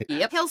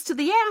Yep. Hills to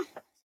the yeah.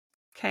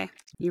 Okay,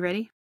 you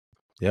ready?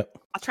 Yep.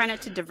 I'll try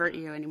not to divert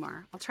you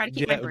anymore. I'll try to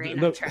keep my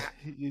brain on track.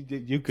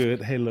 You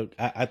good. Hey, look,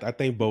 I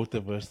think both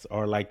of us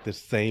are like the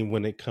same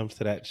when it comes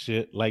to that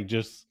shit. Like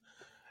just,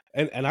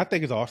 and I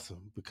think it's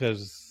awesome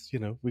because, you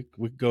know,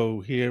 we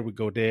go here, we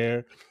go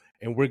there,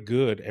 and we're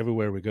good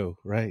everywhere we go,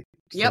 right?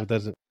 Yep. So it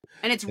doesn't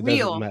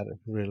matter,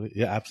 really.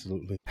 Yeah,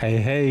 absolutely.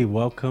 Hey,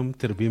 welcome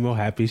to the Be More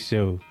Happy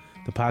Show,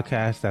 the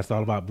podcast that's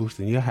all about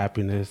boosting your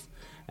happiness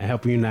and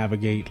helping you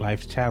navigate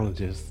life's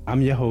challenges.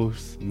 I'm your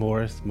host,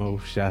 Morris Mo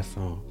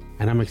Chasson,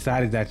 and I'm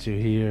excited that you're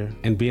here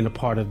and being a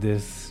part of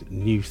this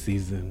new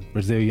season,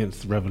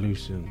 Resilience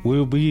Revolution.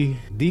 We'll be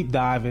deep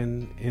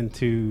diving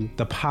into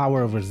the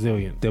power of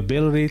resilience, the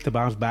ability to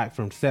bounce back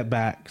from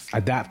setbacks,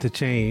 adapt to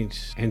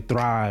change, and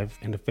thrive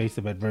in the face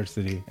of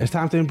adversity. It's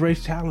time to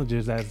embrace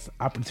challenges as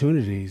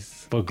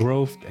opportunities for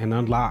growth and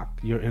unlock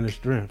your inner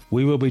strength.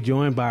 We will be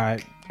joined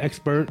by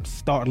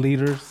experts, thought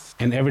leaders,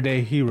 and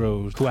everyday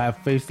heroes who have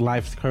faced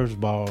life's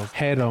curveballs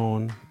head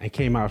on and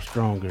came out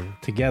stronger.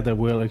 Together,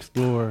 we'll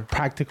explore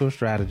practical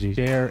strategies,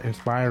 share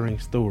inspiring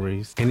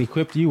stories, and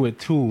equip you with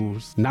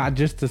tools not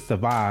just to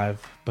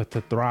survive, but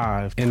to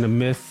thrive in the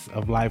midst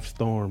of life's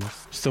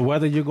storms. So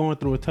whether you're going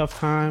through a tough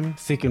time,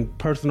 seeking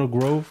personal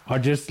growth, or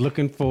just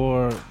looking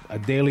for a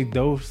daily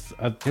dose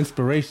of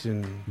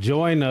inspiration,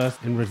 join us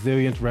in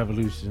Resilience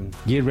Revolution.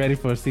 Get ready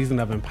for a season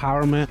of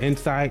empowerment,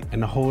 insight,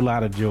 and a whole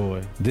lot of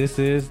joy. This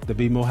is the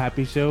Be More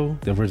Happy Show.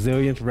 The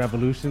Resilience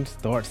Revolution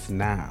starts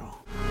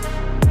now.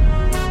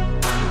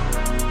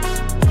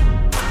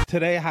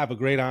 Today, I have a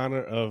great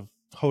honor of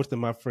hosting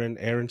my friend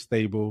Erin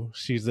Stable.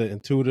 She's an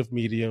intuitive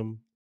medium,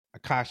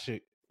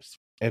 Akashic,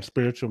 and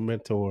spiritual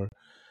mentor.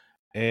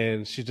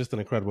 And she's just an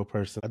incredible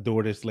person. I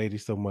adore this lady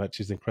so much.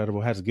 She's incredible,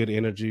 has good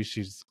energy.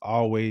 She's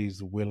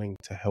always willing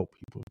to help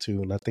people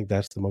too. And I think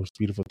that's the most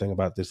beautiful thing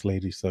about this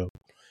lady. So,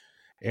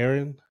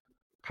 Erin,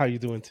 how are you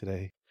doing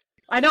today?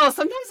 I know.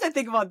 Sometimes I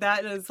think about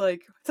that and it's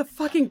like, it's a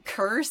fucking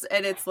curse.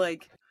 And it's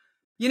like,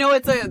 you know,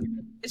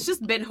 it's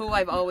just been who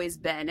I've always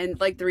been. And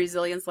like the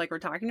resilience, like we're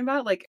talking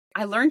about, like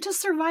I learned to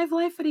survive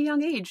life at a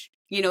young age,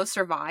 you know,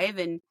 survive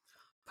and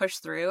push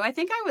through. I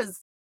think I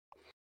was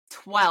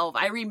 12.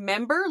 I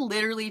remember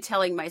literally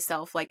telling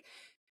myself like,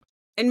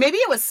 and maybe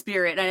it was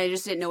spirit and I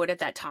just didn't know it at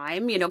that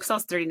time, you know, because I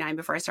was 39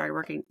 before I started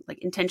working like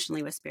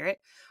intentionally with spirit.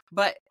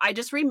 But I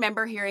just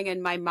remember hearing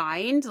in my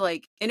mind,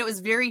 like, and it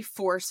was very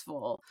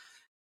forceful.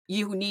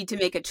 You need to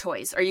make a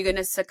choice. Are you going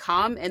to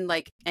succumb and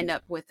like end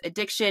up with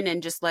addiction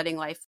and just letting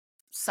life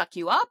suck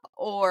you up?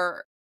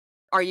 Or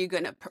are you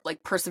going to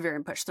like persevere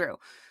and push through?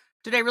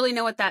 Did I really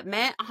know what that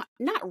meant?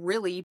 Not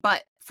really.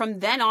 But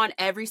from then on,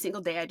 every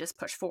single day, I just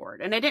pushed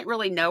forward. And I didn't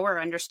really know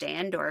or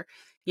understand or,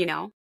 you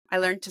know, I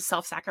learned to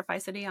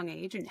self-sacrifice at a young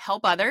age and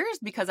help others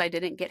because I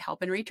didn't get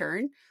help in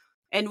return.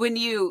 And when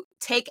you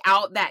take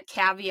out that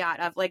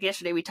caveat of like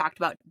yesterday, we talked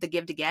about the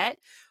give to get.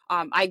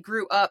 I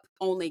grew up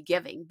only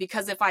giving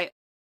because if I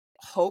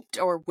hoped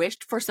or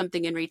wished for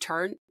something in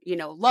return, you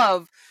know,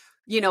 love,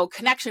 you know,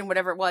 connection,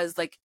 whatever it was,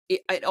 like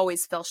it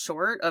always fell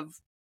short of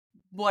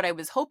what I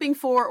was hoping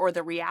for or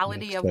the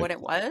reality of what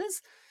it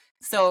was.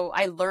 So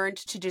I learned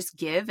to just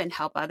give and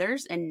help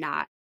others and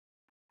not,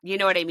 you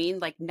know what I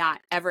mean? Like not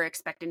ever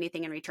expect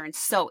anything in return.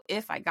 So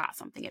if I got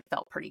something, it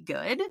felt pretty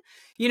good.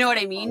 You know what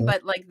I mean?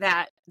 But like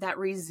that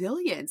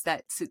resilience,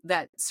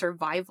 that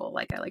survival,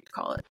 like I like to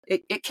call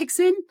it, it kicks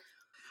in.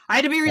 I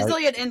had to be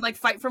resilient and like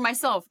fight for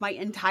myself my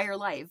entire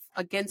life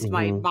against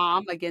my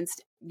mom,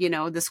 against, you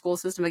know, the school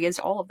system, against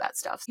all of that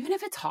stuff. Even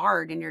if it's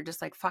hard and you're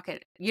just like, fuck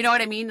it. You know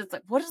what I mean? It's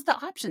like, what is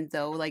the option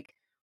though? Like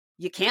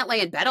you can't lay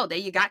in bed all day.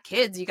 You got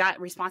kids, you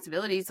got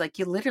responsibilities. Like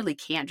you literally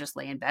can't just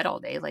lay in bed all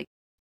day. Like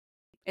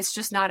it's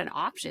just not an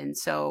option.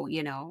 So,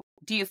 you know,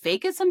 do you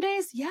fake it some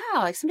days? Yeah.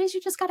 Like some days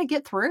you just got to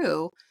get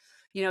through,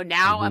 you know,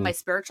 now on my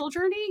spiritual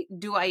journey,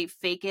 do I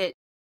fake it?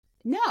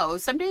 No,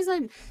 some days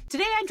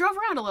today I drove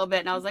around a little bit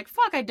and I was like,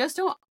 fuck,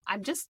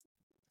 I'm just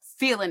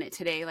feeling it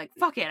today. Like,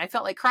 fuck it. I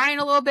felt like crying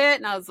a little bit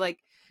and I was like,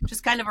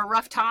 just kind of a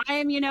rough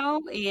time, you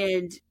know?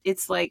 And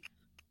it's like,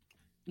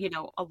 you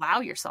know,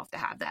 allow yourself to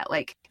have that,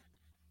 like,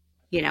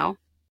 you know?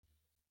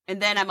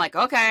 And then I'm like,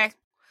 okay,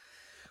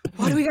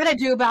 what do we got to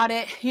do about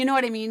it? You know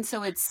what I mean?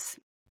 So it's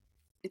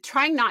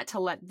trying not to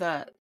let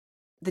the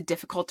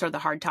difficult or the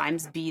hard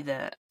times be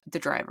the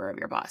driver of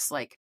your bus.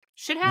 Like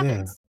shit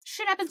happens. Yeah,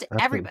 shit happens to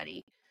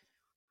everybody.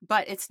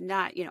 But it's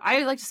not, you know,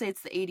 I like to say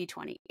it's the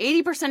 80-20.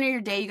 80% of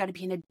your day, you got to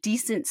be in a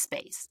decent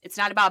space. It's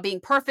not about being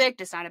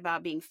perfect. It's not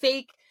about being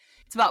fake.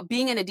 It's about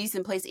being in a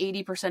decent place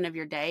 80% of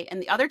your day. And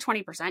the other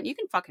 20%, you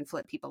can fucking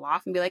flip people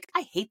off and be like,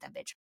 I hate that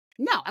bitch.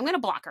 No, I'm going to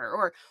block her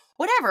or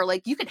whatever.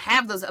 Like you can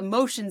have those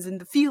emotions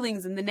and the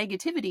feelings and the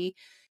negativity,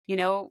 you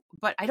know,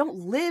 but I don't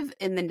live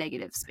in the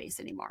negative space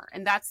anymore.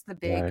 And that's the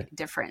big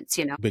difference,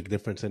 you know. Big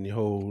difference in your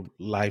whole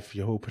life,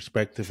 your whole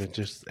perspective and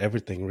just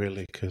everything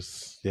really.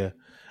 Cause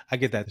I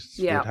get that. It's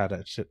weird how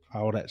that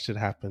shit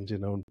happens, you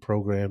know, in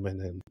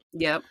programming and.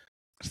 Yep.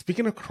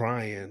 Speaking of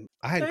crying,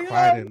 I had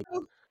cried in,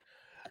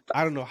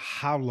 I don't know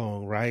how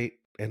long, right?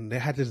 and they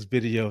had this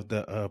video of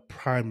the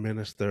prime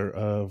minister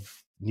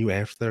of New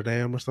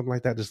Amsterdam or something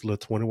like that, this little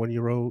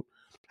 21-year-old.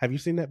 Have you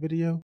seen that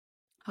video?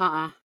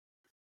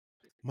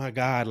 My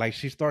God, like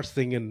she starts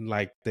singing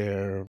like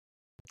their,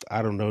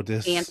 I don't know,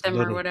 this anthem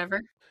little, or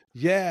whatever.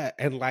 yeah,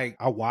 and like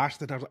I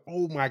watched it, I was like,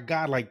 oh my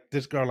God, like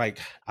this girl, like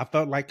I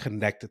felt like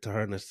connected to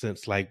her in a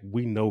sense, like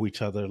we know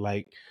each other,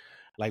 like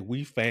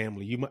we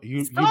family. You my Soul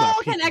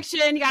people.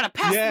 connection. You got a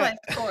past Yeah.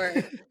 life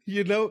cord.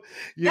 you know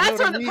That's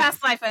what I where the mean?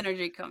 past life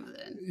energy comes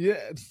in.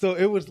 Yeah. So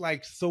it was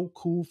like so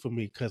cool for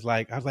me because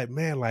like I was like,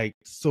 man, like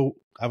so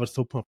I was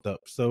so pumped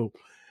up. So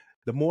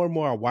the more and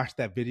more I watched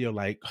that video,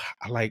 like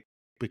I like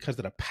because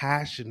of the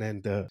passion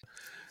and the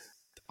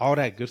all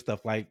that good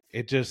stuff, like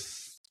it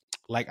just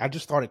like I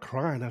just started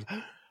crying. I was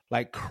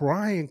like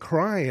crying.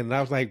 And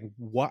I was like,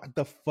 what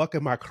the fuck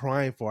am I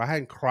crying for? I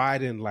hadn't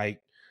cried in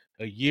like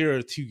a year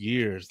or 2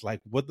 years.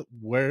 Like what the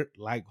where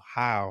like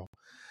how?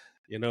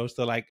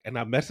 So like and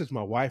I messaged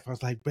my wife, I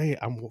was like, babe,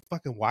 I'm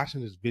fucking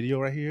watching this video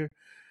right here.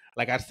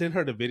 Like I sent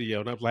her the video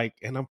and I'm like,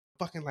 and I'm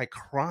fucking like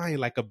crying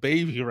like a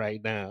baby right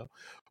now.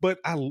 But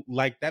I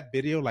like that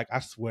video, like I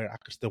swear I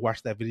could still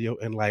watch that video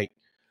and like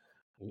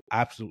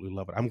absolutely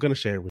love it. I'm gonna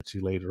share it with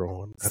you later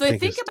on. I So think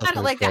think it's about it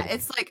fucking like that. incredible.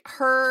 It's like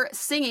her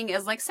singing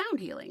is like sound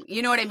healing.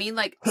 You know what I mean?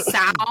 Like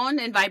sound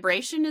and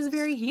vibration is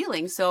very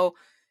healing. So,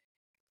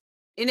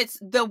 and it's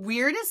the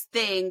weirdest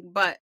thing,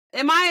 but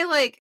am I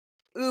like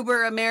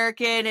uber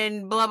American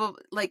and blah, blah,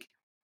 like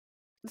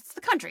it's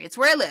the country. It's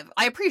where I live.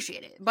 I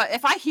appreciate it. But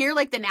if I hear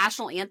like the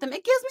national anthem,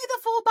 it gives me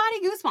the full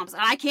body goosebumps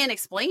and I can't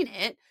explain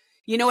it.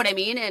 You know what I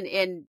mean?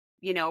 And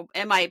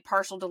am I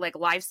partial to like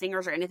live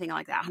singers or anything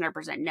like that?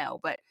 100% no.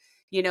 But,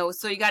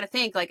 so you got to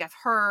think like if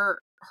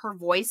her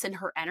voice and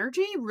her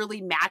energy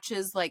really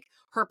matches like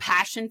her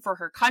passion for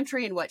her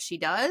country and what she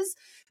does,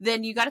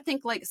 then you got to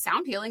think like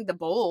sound healing, the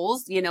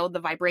bowls, the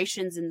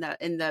vibrations in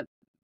the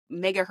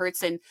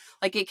megahertz, and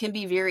like it can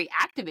be very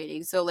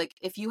activating. So like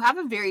if you have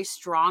a very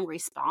strong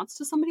response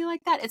to somebody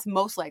like that, it's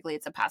most likely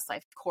it's a past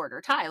life cord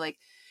or tie. Like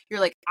you're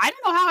like, I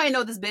don't know how I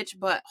know this bitch,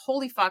 but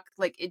holy fuck,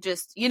 like it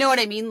just, you know what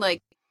I mean?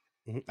 Like,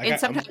 and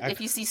sometimes if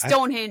you see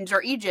Stonehenge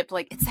or Egypt,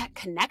 like it's that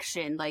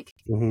connection, like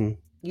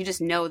you just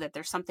know that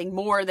there's something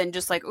more than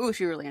just like, oh,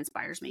 she really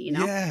inspires me,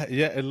 Yeah.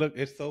 And look,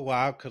 it's so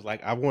wild because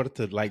like I wanted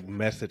to like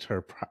message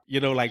her,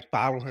 like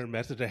follow her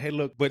message. Hey,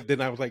 look, but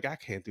then I was like, I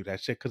can't do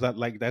that shit because I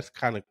like that's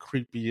kind of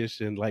creepy-ish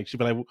and like she'd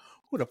be like,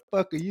 who the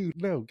fuck are you?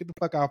 No, get the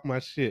fuck off my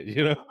shit,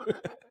 Or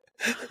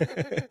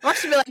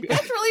she'd be like,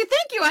 that's really,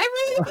 thank you, I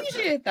really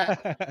appreciate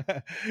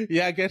that.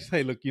 Yeah, I guess.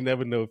 Hey, look, you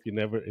never know if you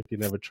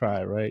never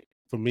try, right?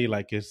 For me,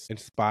 like it's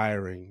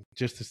inspiring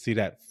just to see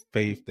that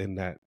faith and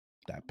that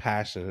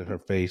passion in her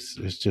face.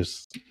 It's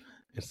just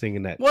and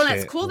singing that. Well,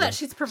 it's cool that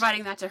she's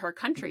providing that to her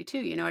country too.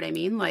 You know what I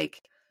mean?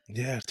 Like,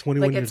 yeah,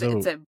 21 years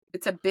old.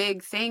 It's a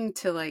big thing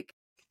to like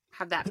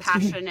have that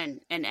passion and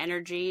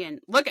energy. And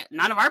look at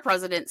none of our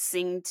presidents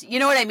sing. You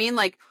know what I mean?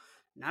 Like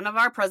none of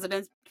our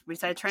presidents,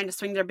 besides trying to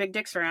swing their big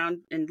dicks around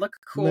and look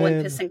cool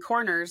and piss in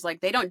corners,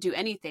 like they don't do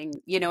anything.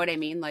 You know what I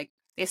mean? Like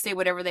they say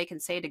whatever they can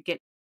say to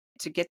get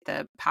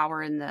the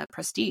power and the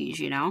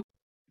prestige.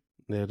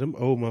 Yeah, them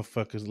old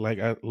motherfuckers. Like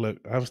I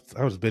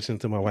was bitching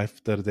to my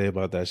wife the other day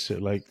about that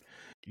shit. Like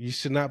you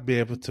should not be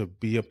able to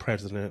be a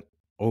president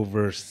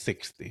over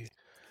 60.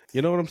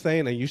 You know what I'm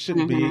saying? And you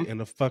shouldn't be in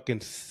the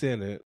fucking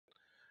Senate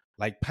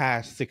like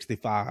past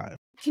 65.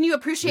 Can you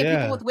appreciate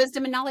people with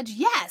wisdom and knowledge?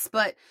 Yes,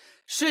 but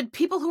should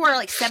people who are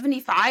like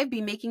 75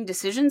 be making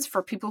decisions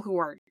for people who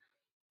are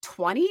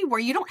 20, where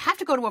you don't have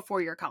to go to a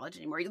 4-year college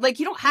anymore? Like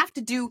you don't have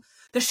to do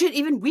the shit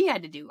even we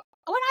had to do.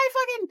 When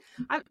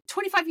I'm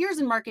 25 years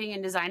in marketing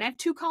and design, I have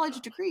 2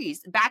 college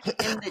degrees. Back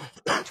in the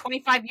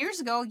 25 years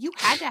ago, you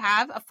had to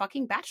have a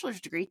fucking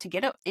bachelor's degree to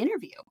get an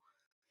interview.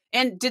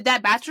 And did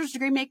that bachelor's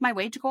degree make my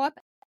wage go up?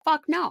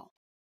 Fuck no.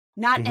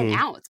 Not an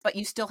ounce, but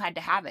you still had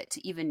to have it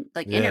to even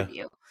like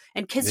interview.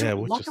 And kids,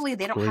 luckily,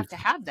 they don't have to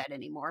have that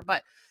anymore.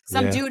 But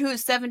some dude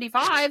who's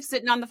 75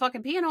 sitting on the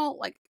fucking piano,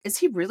 like, is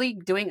he really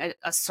doing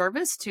a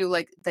service to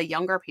like the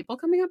younger people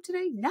coming up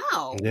today? No,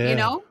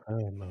 I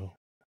don't know.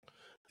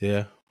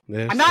 Yeah.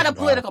 I'm not a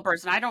political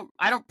person. I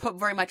don't put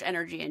very much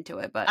energy into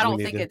it, but I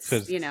don't think it's,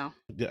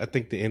 I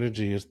think the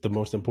energy is the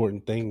most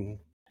important thing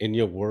in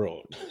your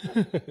world.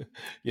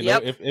 know,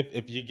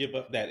 if you give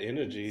up that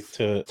energy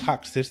to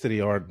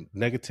toxicity or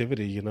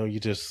negativity, you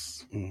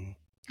just you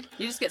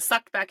just get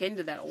sucked back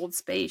into that old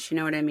space. You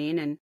know what I mean?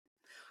 And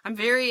I'm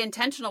very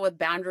intentional with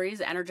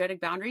boundaries,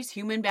 energetic boundaries,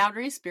 human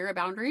boundaries, spirit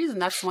boundaries,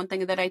 and that's one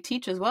thing that I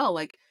teach as well.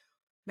 Like,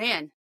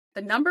 man,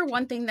 the number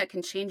one thing that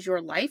can change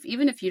your life,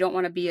 even if you don't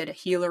want to be a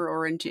healer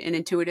or an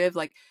intuitive,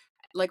 like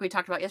we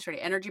talked about yesterday,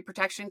 energy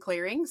protection,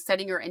 clearing,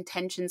 setting your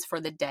intentions for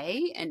the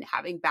day and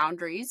having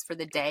boundaries for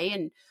the day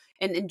and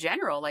in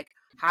general, like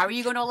how are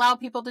you going to allow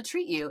people to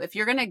treat you? If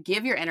you're going to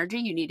give your energy,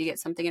 you need to get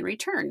something in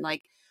return.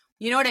 Like,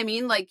 you know what I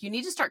mean? Like you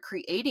need to start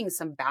creating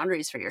some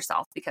boundaries for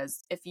yourself,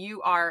 because if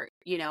you are,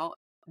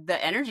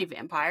 the energy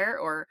vampire,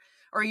 or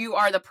you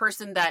are the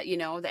person that, you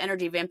know, the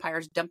energy vampire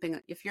is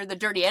dumping. If you're the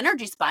dirty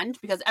energy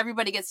sponge, because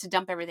everybody gets to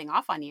dump everything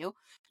off on you,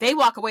 they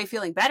walk away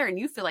feeling better and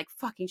you feel like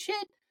fucking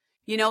shit.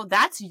 You know,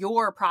 that's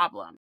your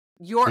problem.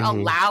 You're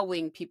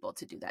allowing people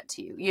to do that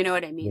to you. You know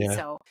what I mean? Yeah.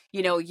 So,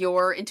 you know,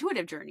 your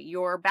intuitive journey,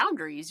 your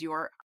boundaries,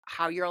 your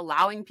how you're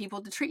allowing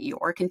people to treat you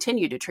or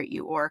continue to treat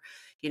you, or,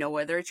 you know,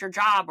 whether it's your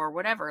job or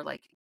whatever.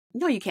 Like,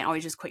 no, you can't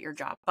always just quit your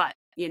job. But,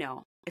 you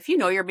know, if you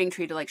know you're being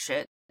treated like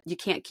shit, you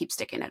can't keep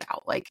sticking it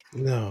out. Like,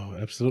 No,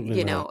 absolutely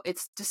you not. know,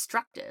 it's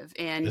destructive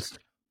and It's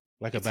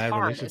like a it's bad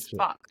hard as relationship.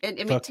 fuck. And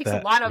I mean, it Fuck takes a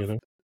that, lot of you know?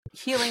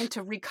 healing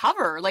to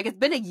recover. Like, it's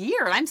been a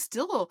year and I'm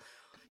still,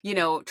 you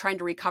know, trying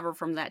to recover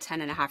from that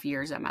 10.5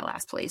 years at my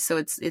last place. So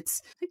it's, I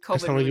think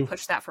That's COVID how really you.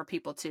 pushed that for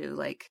people too.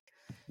 Like,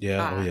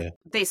 Yeah. Oh yeah.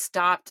 they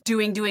stopped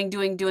doing.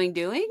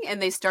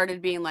 And they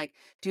started being like,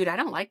 dude, I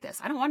don't like this.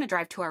 I don't want to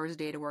drive 2 hours a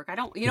day to work. I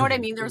don't, you know what I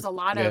mean? There was a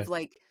lot Yeah. of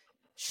like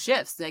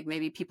shifts, like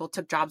maybe people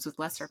took jobs with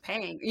lesser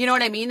paying, you know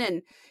what I mean?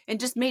 And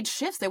just made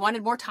shifts. They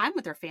wanted more time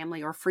with their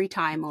family or free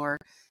time, or,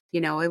 you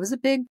know, it was a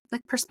big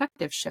like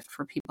perspective shift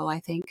for people, I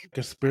think.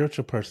 A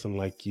spiritual person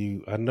like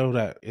you, I know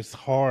that it's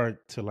hard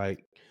to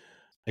like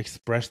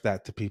express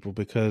that to people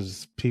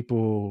because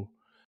people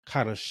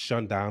kind of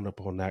shun down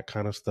upon that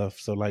kind of stuff.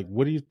 So like,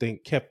 what do you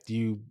think kept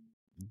you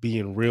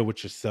being real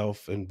with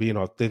yourself and being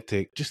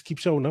authentic? Just keep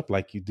showing up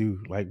like you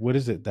do. Like, what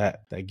is it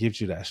that gives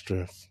you that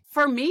strength?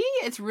 For me,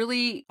 it's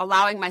really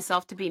allowing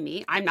myself to be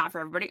me. I'm not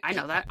for everybody. I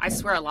know that. I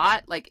swear a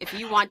lot. Like, if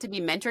you want to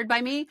be mentored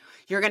by me,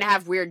 you're going to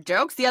have weird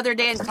jokes. The other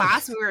day in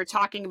class, we were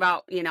talking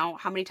about, you know,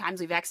 how many times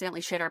we've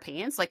accidentally shit our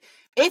pants. Like,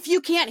 if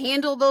you can't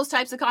handle those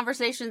types of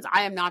conversations,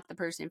 I am not the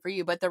person for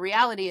you. But the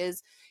reality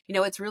is, you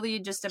know, it's really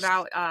just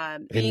about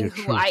being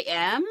who truth. I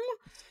am.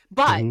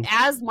 But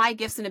as my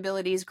gifts and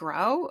abilities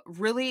grow,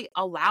 really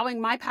allowing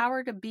my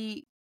power to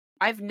be,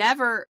 I've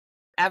never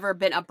ever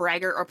been a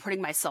bragger or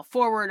putting myself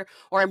forward,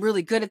 or I'm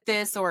really good at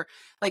this, or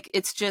like,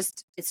 it's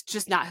just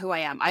not who I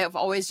am. I have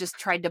always just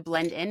tried to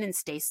blend in and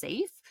stay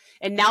safe.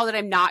 And now that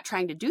I'm not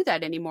trying to do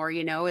that anymore,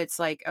 you know, it's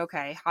like,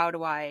 okay, how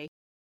do I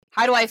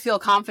feel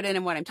confident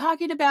in what I'm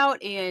talking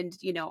about? And,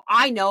 you know,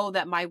 I know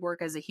that my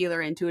work as a healer,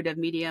 intuitive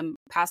medium,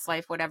 past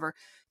life, whatever,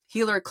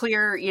 healer,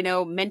 clear, you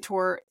know,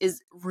 mentor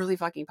is really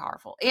fucking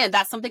powerful. And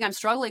that's something I'm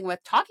struggling with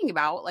talking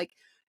about, like,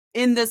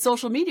 in the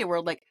social media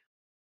world. Like,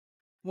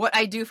 what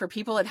I do for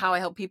people and how I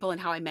help people and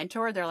how I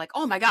mentor, they're like,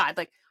 oh my God,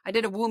 like, I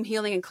did a womb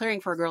healing and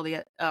clearing for a girl,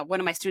 one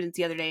of my students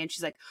the other day, and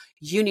she's like,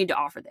 you need to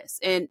offer this.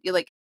 And you're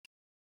like,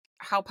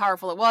 how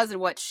powerful it was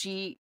and what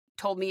she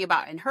told me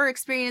about in her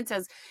experience,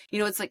 as, you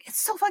know, it's like,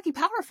 it's so fucking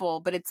powerful,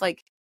 but it's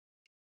like,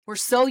 we're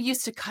so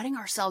used to cutting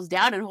ourselves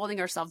down and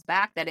holding ourselves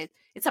back that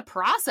it's a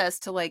process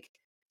to like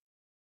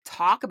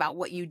talk about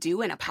what you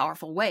do in a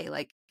powerful way.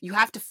 Like, you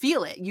have to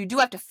feel it. You do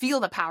have to feel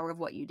the power of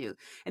what you do.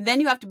 And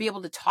then you have to be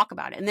able to talk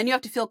about it. And then you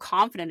have to feel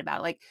confident about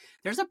it. Like,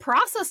 there's a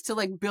process to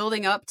like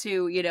building up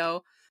to, you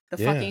know, the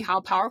fucking how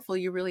powerful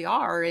you really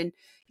are. And,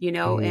 you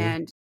know,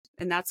 and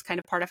that's kind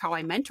of part of how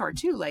I mentor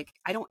too. Like,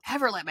 I don't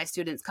ever let my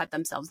students cut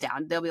themselves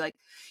down. They'll be like,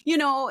 you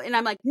know, and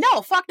I'm like,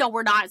 no, fuck no,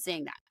 we're not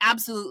saying that.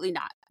 Absolutely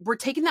not. We're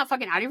taking that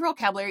fucking out of your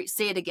vocabulary.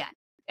 Say it again.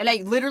 And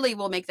I literally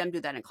will make them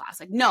do that in class.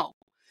 Like, no,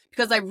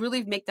 because I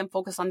really make them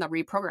focus on the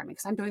reprogramming,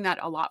 because I'm doing that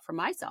a lot for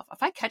myself.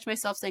 If I catch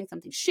myself saying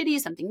something shitty,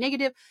 something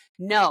negative,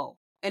 no.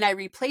 And I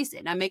replace it,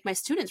 and I make my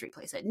students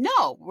replace it.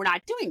 No, we're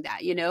not doing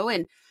that, you know?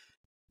 And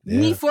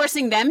me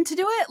forcing them to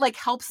do it like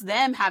helps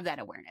them have that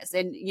awareness.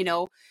 And, you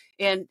know,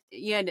 and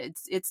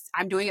it's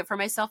I'm doing it for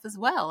myself as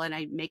well. And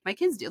I make my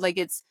kids do, like,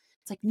 it's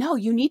like, no,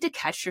 you need to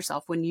catch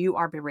yourself when you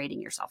are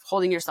berating yourself,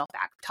 holding yourself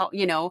back,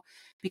 you know,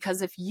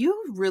 because if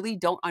you really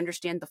don't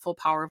understand the full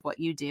power of what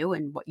you do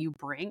and what you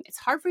bring, it's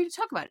hard for you to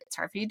talk about it. It's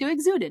hard for you to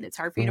exude it. It's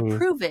hard for you to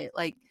prove it.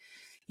 Like,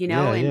 you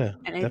know, and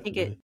I think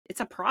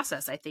it's a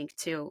process, I think,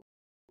 to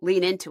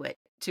lean into it,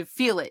 to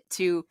feel it,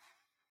 to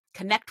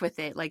connect with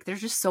it. Like,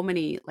 there's just so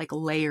many like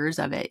layers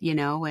of it, you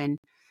know, and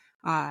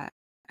I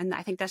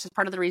think that's just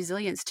part of the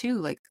resilience too,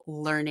 like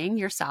learning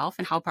yourself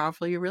and how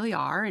powerful you really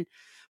are and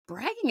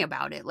bragging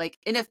about it. Like,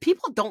 and if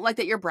people don't like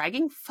that you're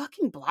bragging,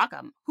 fucking block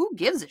them. Who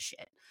gives a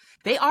shit?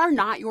 They are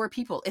not your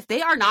people. If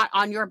they are not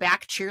on your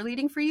back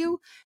cheerleading for you,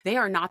 they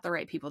are not the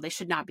right people. They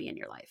should not be in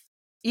your life,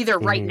 either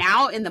right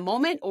now in the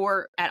moment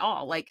or at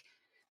all. Like,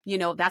 you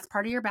know, that's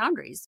part of your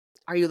boundaries.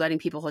 Are you letting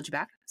people hold you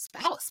back?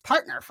 Spouse,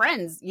 partner,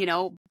 friends, you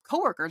know,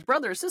 coworkers,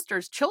 brothers,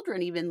 sisters,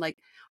 children, even. Like,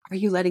 are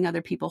you letting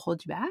other people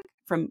hold you back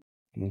from,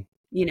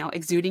 you know,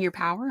 exuding your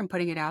power and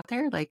putting it out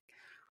there? Like,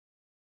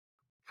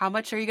 how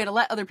much are you going to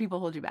let other people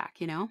hold you back,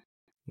 you know?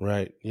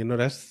 Right. You know,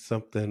 that's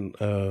something,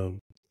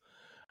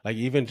 like,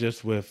 even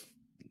just with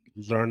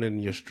learning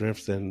your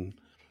strengths and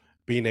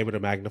being able to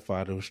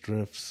magnify those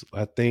strengths,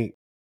 I think,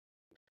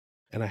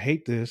 and I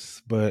hate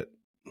this, but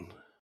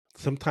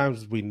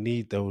sometimes we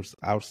need that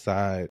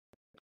outside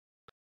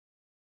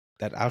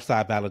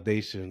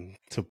validation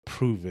to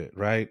prove it,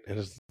 right? And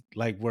it's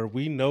like where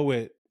we know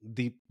it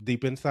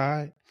deep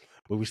inside,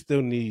 but we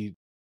still need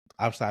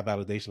outside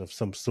validation of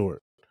some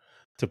sort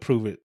to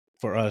prove it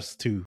for us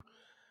too.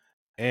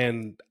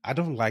 And I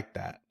don't like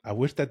that. I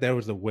wish that there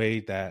was a way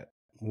that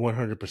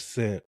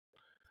 100%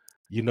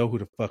 you know who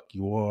the fuck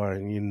you are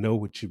and you know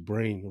what you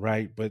bring,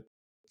 right? But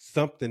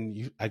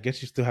I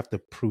guess you still have to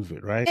prove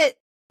it, right?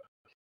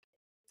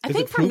 I Is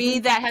think it for me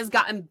proven? that has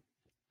gotten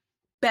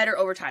better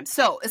over time.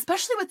 So,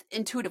 especially with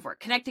intuitive work,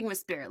 connecting with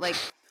spirit, like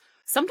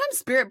sometimes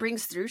spirit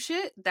brings through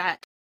shit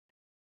that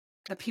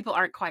the people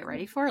aren't quite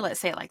ready for. Let's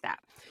say it like that.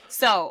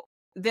 So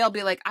they'll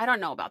be like, I don't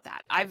know about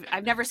that.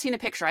 I've never seen a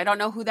picture. I don't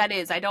know who that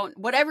is. I don't,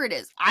 whatever it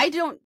is. I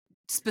don't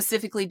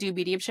specifically do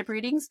mediumship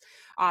readings.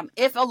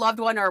 If a loved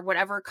one or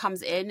whatever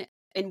comes in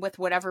and with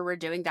whatever we're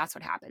doing, that's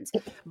what happens.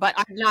 But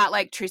I'm not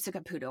like Teresa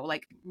Caputo.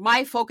 Like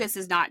my focus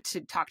is not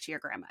to talk to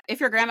your grandma. If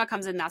your grandma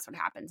comes in, that's what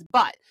happens.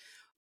 But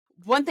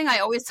one thing I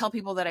always tell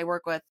people that I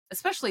work with,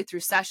 especially through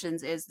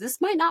sessions, is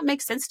this might not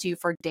make sense to you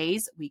for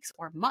days, weeks,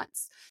 or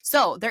months.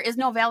 So there is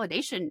no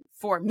validation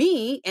for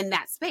me in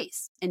that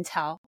space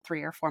until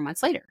 3 or 4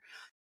 months later.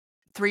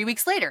 3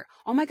 weeks later,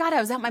 oh my God,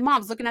 I was at my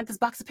mom's looking at this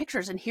box of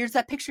pictures, and here's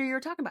that picture you were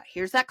talking about.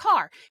 Here's that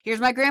car.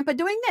 Here's my grandpa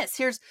doing this.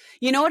 Here's,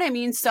 you know what I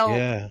mean? So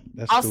Yeah,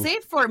 that's I'll cool. say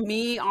for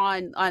me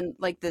on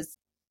like this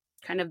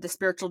kind of the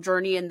spiritual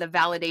journey and the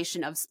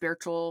validation of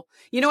spiritual,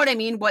 you know what I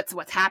mean? What's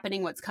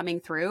happening, what's coming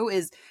through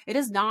is it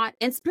is not,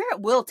 and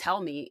spirit will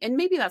tell me, and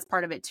maybe that's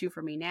part of it too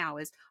for me now,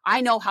 is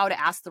I know how to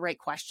ask the right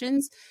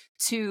questions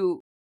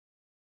to,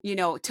 you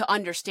know, to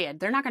understand.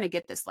 They're not going to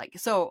get this. Like,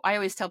 so I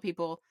always tell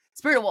people,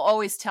 spirit will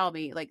always tell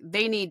me like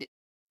they need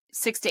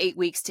 6 to 8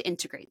 weeks to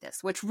integrate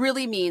this, which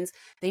really means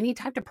they need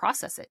time to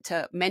process it,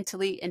 to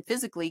mentally and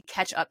physically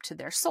catch up to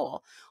their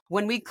soul.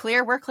 When we're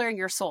clearing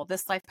your soul,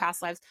 this life,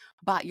 past lives,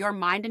 but your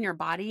mind and your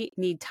body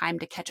need time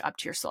to catch up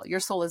to your soul. Your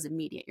soul is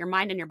immediate. Your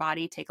mind and your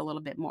body take a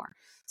little bit more.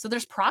 So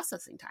there's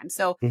processing time.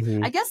 So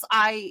Mm-hmm. I guess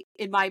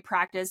in my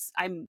practice,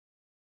 I'm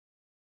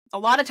a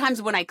lot of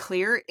times when I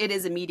clear, it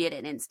is immediate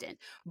and instant.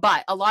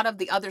 But a lot of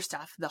the other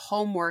stuff, the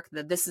homework,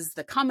 this is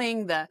the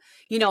coming,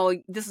 you know,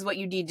 this is what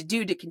you need to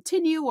do to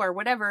continue or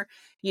whatever,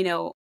 you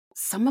know,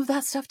 some of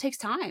that stuff takes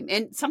time.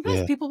 And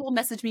sometimes people will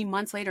message me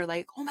months later,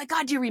 like, oh my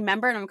God, do you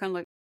remember? And I'm kind of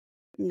like,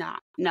 nah,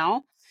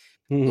 no.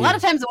 Mm-hmm. A lot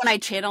of times when I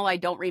channel, I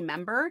don't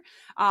remember.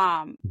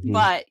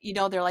 But you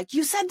know, they're like,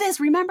 you said this,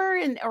 remember?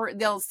 Or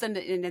they'll send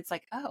it and it's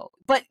like, oh,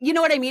 but you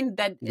know what I mean?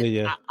 That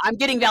I'm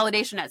getting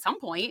validation at some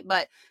point,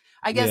 but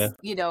I guess,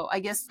 you know, I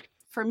guess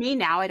for me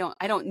now,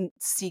 I don't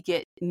seek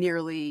it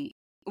nearly.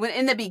 When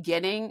in the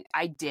beginning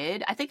I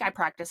think I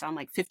practiced on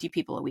like 50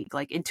 people a week,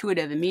 like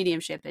intuitive and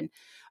mediumship. And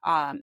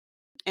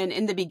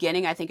in the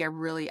beginning, I think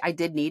I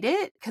did need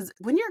it, because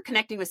when you're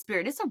connecting with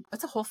spirit, it's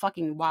a whole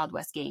fucking Wild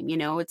West game. You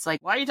know, it's like,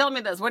 why are you telling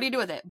me this? What do you do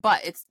with it?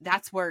 But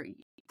that's where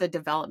the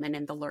development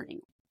and the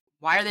learning.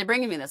 Why are they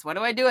bringing me this? What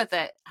do I do with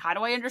it? How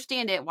do I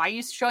understand it? Why are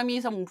you showing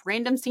me some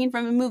random scene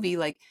from a movie?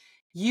 Like,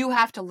 you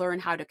have to learn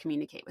how to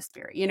communicate with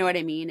spirit. You know what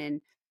I mean?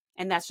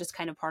 And that's just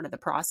kind of part of the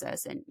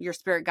process, and your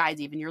spirit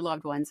guides, even your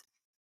loved ones.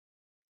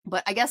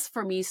 But I guess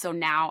for me, so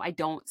now I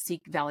don't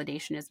seek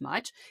validation as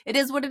much. It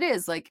is what it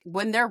is. Like,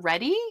 when they're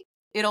ready,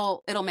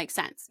 it'll make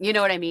sense. You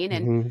know what I mean?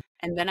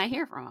 And then I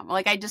hear from them.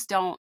 Like, I just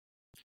don't.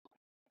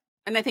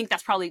 And I think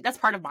that's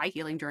part of my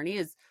healing journey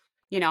is,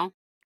 you know,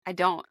 I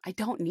don't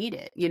need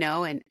it, you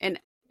know, and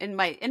in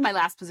my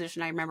last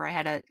position, I remember I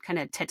had a kind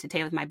of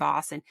tete-a-tete with my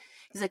boss, and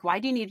he's like, why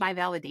do you need my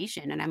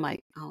validation? And I'm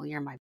like, oh,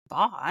 you're my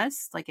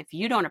boss. Like, if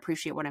you don't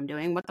appreciate what I'm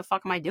doing, what the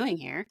fuck am I doing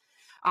here?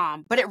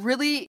 But it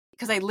really,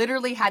 because I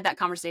literally had that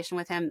conversation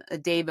with him a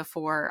day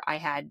before I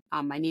had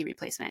my knee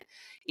replacement.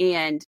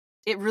 And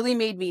it really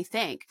made me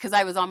think, because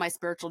I was on my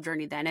spiritual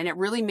journey then, and it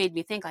really made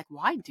me think, like,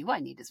 why do I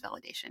need his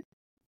validation?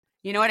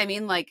 You know what I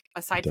mean? Like,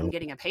 aside from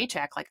getting a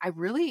paycheck, like, I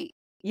really,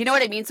 you know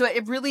what I mean? So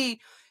it really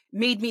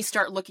made me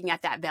start looking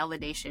at that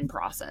validation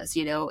process,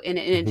 you know, in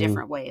a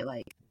different way,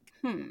 like,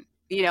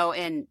 you know,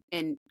 and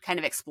kind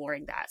of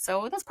exploring that.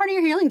 So that's part of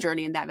your healing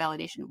journey, in that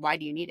validation. Why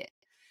do you need it?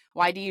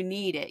 Why do you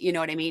need it? You know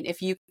what I mean?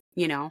 If you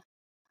know,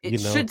 it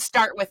should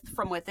start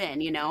from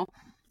within, you know?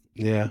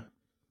 Yeah.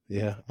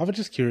 Yeah. I was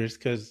just curious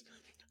because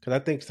I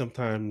think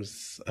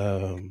sometimes,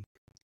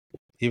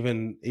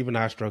 even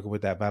I struggle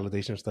with that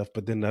validation stuff,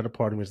 but then the other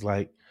part of me is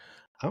like,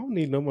 I don't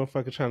need no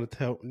motherfucker trying to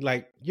tell,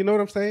 like, you know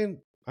what I'm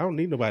saying? I don't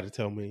need nobody to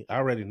tell me. I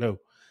already know.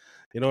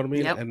 You know what I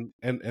mean? Yep.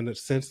 And in a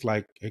sense,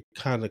 like, it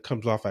kind of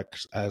comes off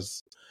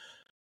as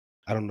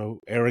I don't know,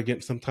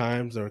 arrogant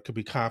sometimes, or it could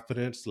be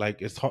confidence.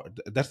 Like, it's hard.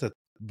 That's a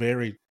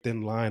very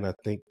thin line, I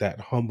think, that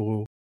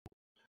humble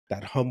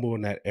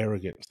and that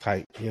arrogance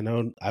type, you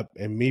know. I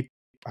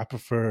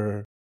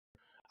prefer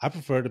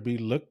to be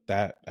looked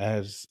at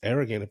as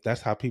arrogant if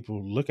that's how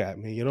people look at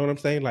me. You know what I'm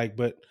saying? Like,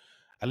 but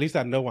at least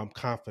I know I'm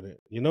confident.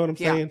 You know what I'm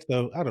Yeah. saying?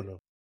 So I don't know.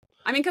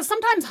 I mean, because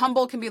sometimes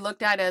humble can be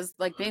looked at as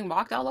like being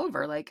walked all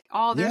over. Like,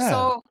 oh, they're Yeah.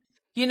 so,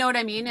 you know what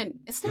I mean? And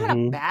it's not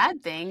a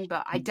bad thing,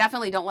 but I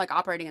definitely don't like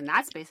operating in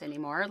that space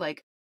anymore.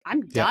 Like,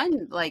 I'm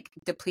done, like,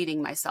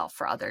 depleting myself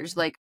for others.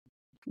 Like,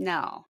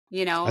 no,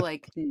 you know,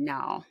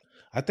 no.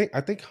 I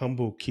think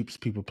humble keeps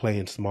people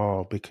playing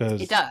small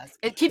because It does.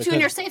 It keeps you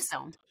in your safe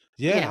zone.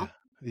 yeah, You know?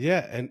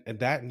 yeah,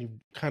 and you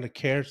kind of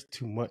cares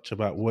too much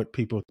about what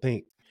people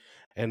think.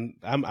 And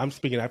I'm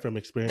speaking that from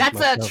experience. That's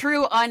myself. a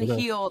true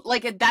unhealed.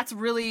 Like that's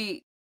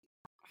really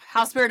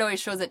how spirit always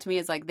shows it to me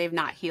is like they've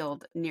not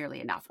healed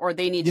nearly enough, or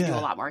they need to do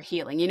a lot more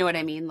healing. You know what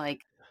I mean?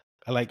 Like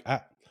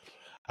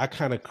I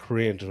kind of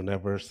cringe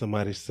whenever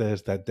somebody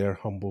says that they're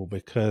humble,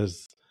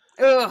 because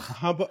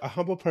ugh. a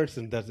humble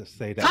person doesn't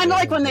say that. Kind of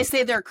like when they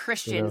say they're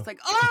Christian. You know? It's like,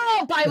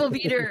 oh, Bible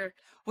beater.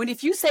 When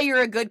if you say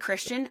you're a good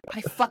Christian,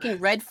 I fucking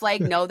red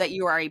flag know that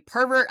you are a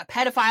pervert, a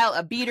pedophile,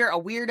 a beater, a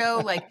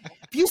weirdo. Like,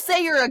 if you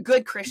say you're a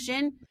good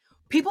Christian,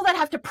 people that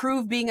have to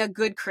prove being a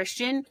good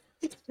Christian,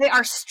 they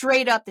are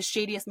straight up the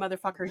shadiest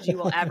motherfuckers you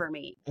will ever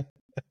meet.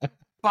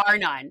 Bar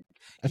none.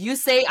 You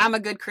say I'm a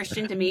good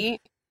Christian to me,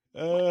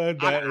 I'm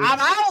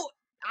out.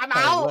 I'm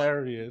out.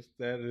 Hilarious.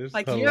 That is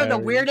like hilarious. You're the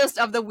weirdest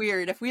of the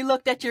weird. If we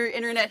looked at your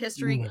internet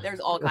history, there's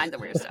all kinds of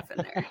weird stuff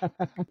in there.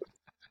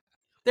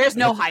 There's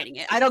no hiding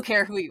it. I don't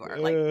care who you are.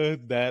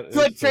 Like that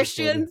good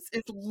Christians,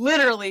 it's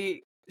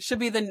literally should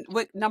be the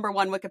number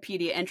one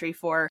Wikipedia entry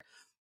for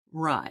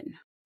run.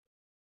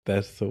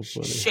 That's so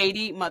funny.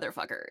 Shady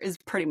motherfucker is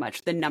pretty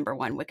much the number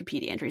one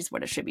Wikipedia entry is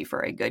what it should be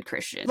for a good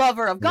Christian.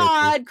 Lover of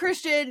God,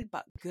 Christian,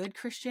 but good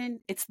Christian.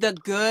 It's the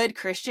good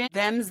Christian.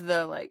 Them's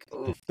the like.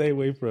 Ooh. Stay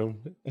away from.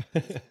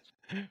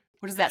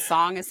 What is that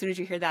song? As soon as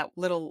you hear that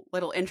little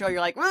intro, you're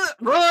like,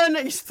 run, and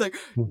you're just like,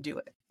 do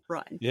it,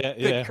 run. Yeah,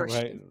 good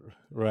Christian.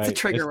 Right. It's a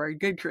trigger word.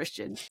 Good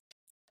Christian.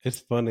 It's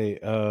funny.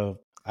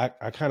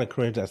 I kind of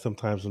cringe at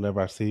sometimes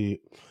whenever I see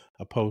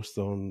a post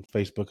on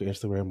Facebook or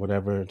Instagram,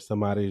 whatever, and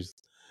somebody's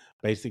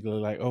basically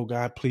like, "Oh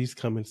God, please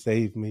come and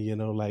save me," you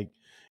know, like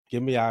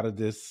get me out of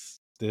this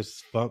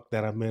funk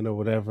that I'm in or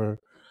whatever.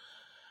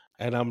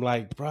 And I'm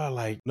like, bro,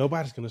 like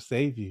nobody's gonna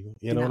save you.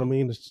 You know what I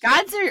mean?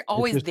 God's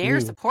always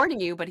there supporting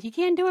you, but He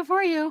can't do it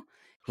for you.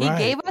 He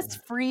gave us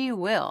free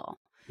will,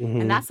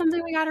 and that's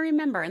something we got to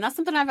remember. And that's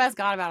something I've asked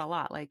God about a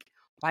lot. Like,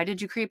 why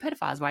did you create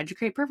pedophiles? Why did you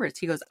create perverts?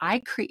 He goes, I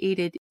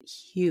created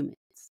humans.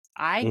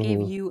 I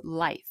gave you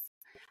life.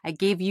 I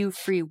gave you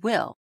free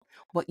will.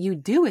 What you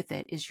do with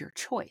it is your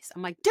choice.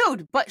 I'm like,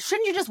 dude, but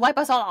shouldn't you just wipe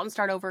us all out and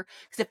start over?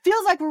 Because it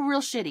feels like we're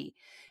real shitty.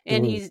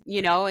 And he's,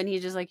 and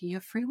he's just like, you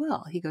have free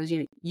will. He goes,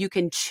 you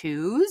can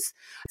choose.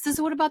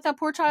 Says, what about that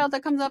poor child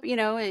that comes up,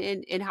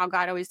 and how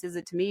God always says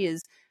it to me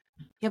is,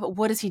 yeah, but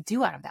what does he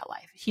do out of that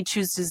life? He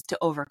chooses to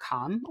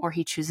overcome or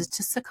he chooses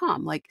to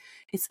succumb. Like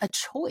it's a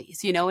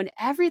choice, and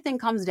everything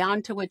comes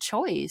down to a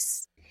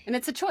choice. And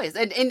it's a choice.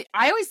 And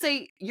I always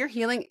say your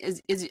healing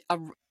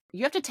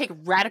you have to take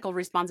radical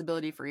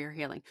responsibility for your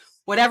healing.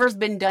 Whatever's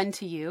been done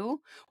to you,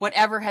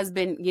 whatever has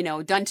been,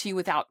 done to you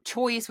without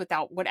choice,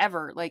 without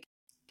whatever, like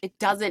it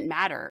doesn't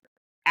matter.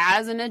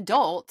 As an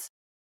adult,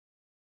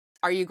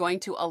 are you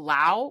going to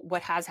allow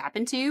what has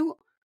happened to you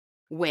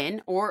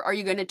win, or are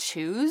you going to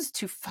choose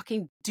to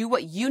fucking do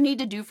what you need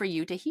to do for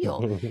you to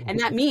heal? And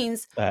that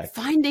means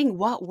finding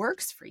what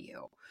works for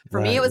you.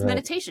 For me, it was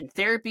meditation,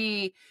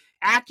 therapy,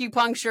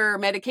 acupuncture,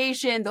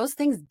 medication. Those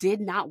things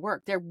did not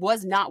work. There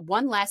was not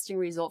one lasting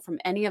result from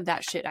any of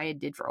that shit I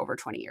did for over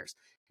 20 years.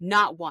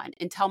 Not one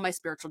until my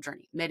spiritual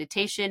journey.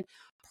 Meditation,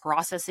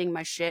 processing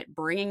my shit,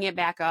 bringing it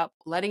back up,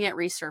 letting it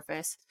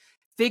resurface,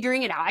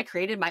 figuring it out. I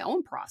created my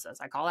own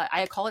process. I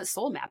call it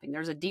soul mapping.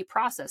 There's a deep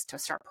process to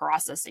start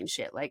processing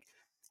shit. Like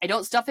I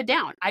don't stuff it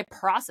down. I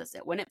process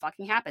it when it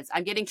fucking happens.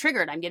 I'm getting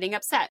triggered. I'm getting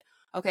upset.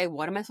 Okay,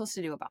 what am I supposed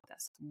to do about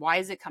this? Why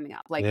is it coming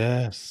up? Like,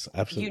 yes,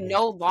 absolutely. You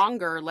no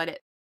longer let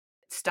it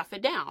stuff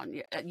it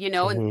down,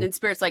 and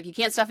Spirit's like, you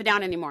can't stuff it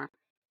down anymore.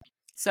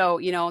 So,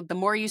 the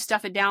more you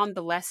stuff it down,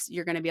 the less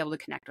you're going to be able to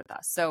connect with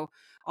us. So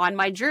on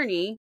my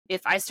journey,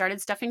 if I started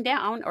stuffing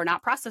down or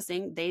not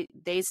processing,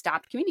 they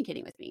stopped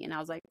communicating with me. And I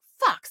was like,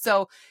 fuck.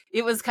 So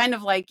it was kind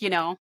of like,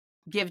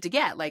 give to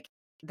get. Like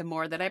the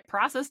more that I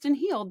processed and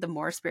healed, the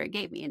more Spirit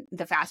gave me, and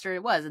the faster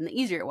it was and the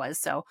easier it was.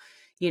 So,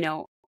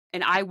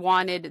 and I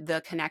wanted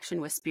the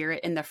connection with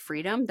Spirit and the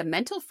freedom, the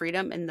mental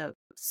freedom and the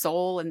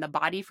soul and the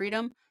body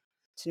freedom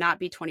to not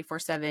be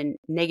 24/7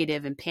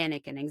 negative and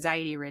panic and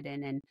anxiety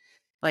ridden. And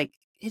like,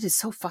 it is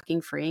so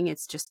fucking freeing.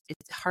 It's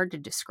hard to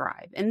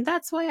describe. And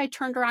that's why I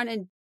turned around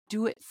and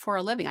do it for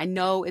a living. I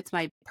know it's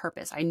my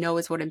purpose. I know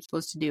it's what I'm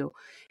supposed to do.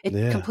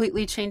 It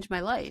completely changed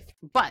my life,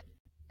 but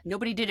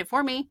nobody did it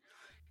for me.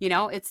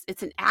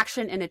 It's an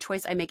action and a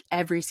choice I make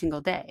every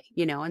single day,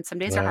 and some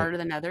days are harder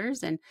than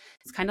others. And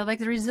it's kind of like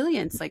the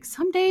resilience. Like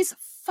some days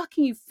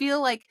fucking you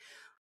feel like,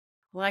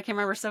 well, I can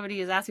remember somebody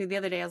was asking me the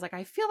other day, I was like,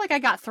 I feel like I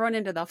got thrown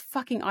into the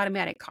fucking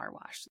automatic car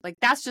wash. Like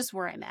that's just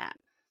where I'm at.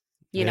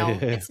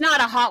 It's not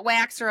a hot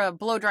wax or a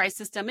blow dry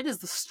system. It is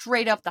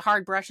straight up the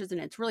hard brushes and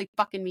it's really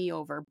fucking me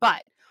over,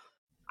 but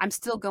I'm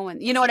still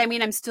going, you know what I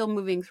mean? I'm still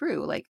moving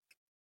through. Like,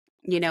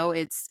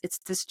 it's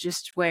this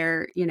just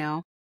where,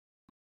 I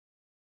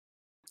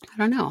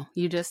don't know.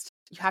 You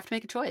have to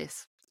make a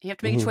choice. You have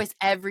to make a choice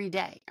every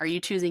day. Are you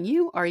choosing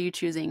you? Or are you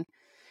choosing,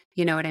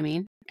 you know what I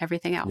mean?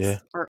 Everything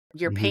else or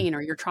your pain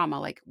or your trauma.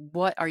 Like,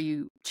 what are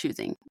you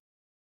choosing?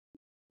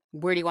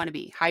 Where do you want to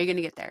be? How are you going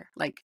to get there?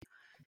 Like,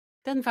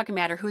 doesn't fucking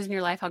matter who's in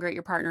your life, how great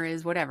your partner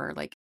is, whatever.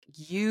 Like,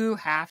 you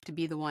have to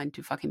be the one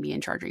to fucking be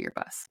in charge of your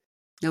bus.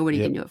 Nobody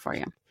can do it for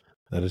you.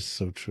 That is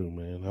so true,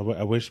 man.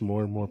 I wish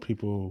more and more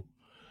people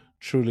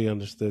truly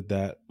understood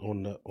that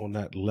on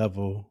that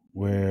level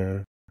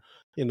where,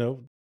 you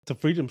know, to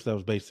free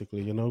themselves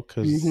basically, you know,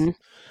 because Mm-hmm.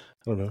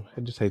 I don't know.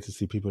 I just hate to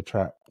see people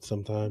trapped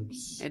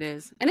sometimes. It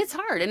is. And it's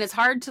hard. And it's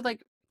hard to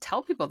like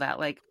tell people that,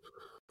 like,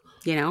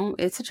 you know,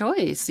 it's a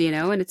choice, you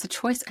know, and it's a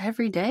choice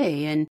every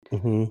day. And,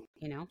 Hmm.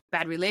 you know,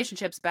 bad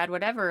relationships, bad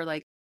whatever,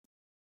 like,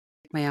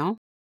 you know,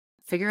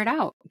 figure it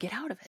out, get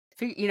out of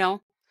it. You know,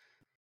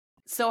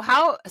 so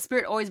how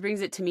spirit always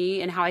brings it to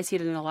me and how I see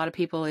it in a lot of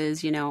people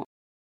is, you know,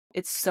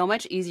 it's so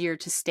much easier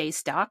to stay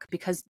stuck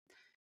because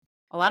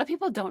a lot of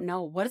people don't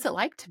know what is it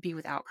like to be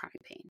without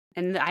chronic pain.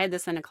 And I had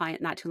this in a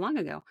client not too long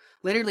ago.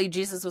 Literally,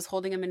 Jesus was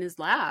holding him in his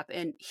lap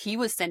and he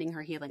was sending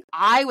her healing.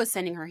 I was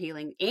sending her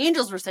healing.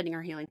 Angels were sending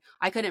her healing.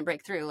 I couldn't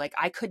break through. Like,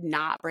 I could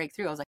not break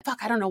through. I was like,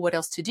 fuck, I don't know what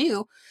else to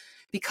do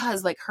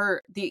because like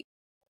the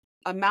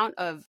amount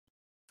of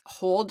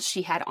hold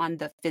she had on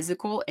the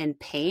physical and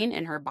pain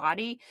in her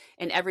body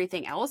and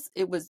everything else,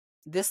 it was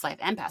this life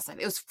and past life.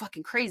 It was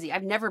fucking crazy.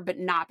 I've never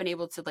been not been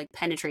able to like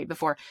penetrate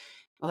before.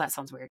 Well, that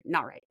sounds weird.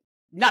 Not right.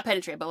 Not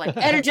penetrate, but like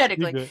You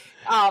energetically. good?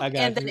 I And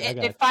got then you. I it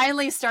got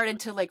finally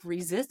started to like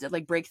resist it,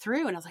 like break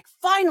through. And I was like,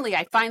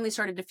 I finally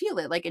started to feel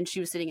it. Like, and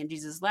she was sitting in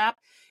Jesus' lap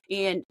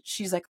and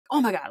she's like,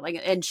 oh my God. Like,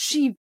 and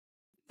she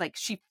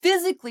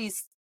physically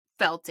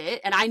felt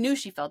it. And I knew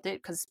she felt it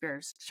because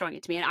Spirit's showing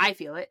it to me and I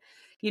feel it,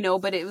 you know,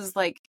 but it was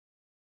like,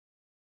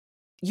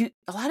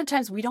 a lot of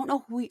times we don't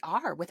know who we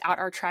are without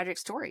our tragic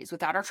stories,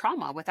 without our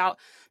trauma, without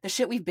the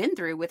shit we've been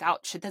through,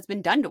 without shit that's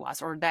been done to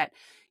us, or that,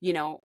 you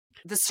know,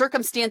 the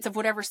circumstance of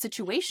whatever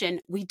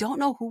situation, we don't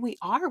know who we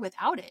are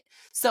without it.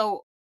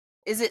 So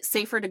is it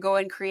safer to go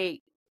and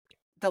create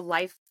the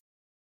life,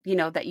 you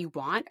know, that you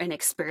want and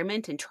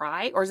experiment and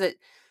try? Or is it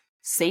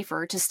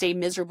safer to stay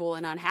miserable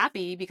and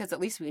unhappy because at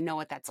least we know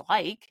what that's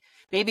like?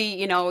 Maybe,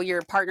 you know,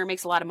 your partner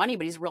makes a lot of money,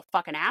 but he's a real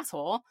fucking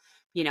asshole.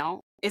 You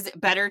know, is it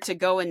better to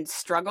go and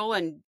struggle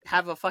and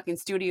have a fucking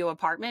studio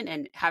apartment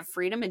and have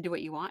freedom and do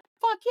what you want?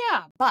 Fuck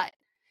yeah. But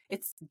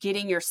it's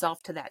getting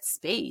yourself to that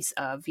space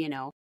of, you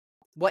know,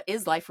 what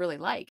is life really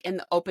like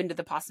and open to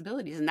the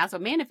possibilities. And that's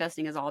what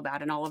manifesting is all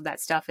about and all of that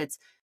stuff. It's,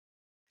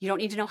 you don't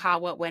need to know how,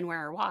 what, when,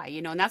 where, or why,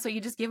 you know, and that's what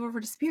you just give over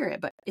to spirit.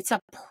 But it's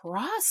a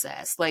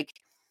process, like,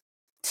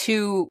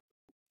 to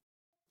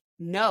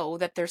know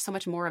that there's so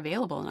much more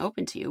available and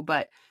open to you.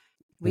 But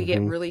we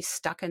get you. really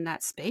stuck in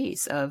that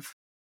space of,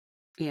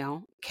 you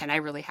know, can I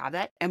really have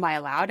that? Am I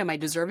allowed? Am I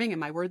deserving?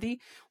 Am I worthy?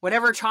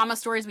 Whatever trauma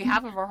stories we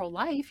have of our whole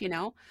life, you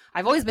know,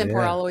 I've always been poor,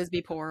 Yeah. I'll always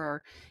be poor,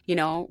 or, you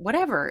know,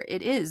 whatever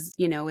it is,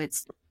 you know,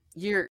 it's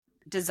your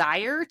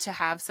desire to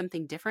have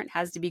something different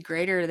has to be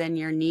greater than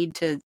your need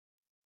to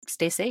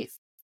stay safe.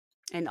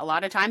 And a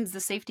lot of times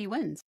the safety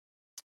wins.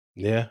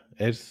 Yeah.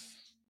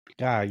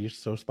 God, you're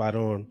so spot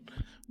on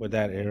with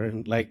that,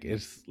 Erin. Like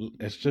it's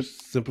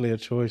just simply a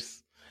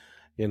choice,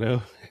 you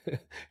know.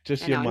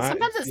 Just I know. And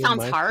sometimes it your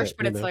sounds mindset, harsh,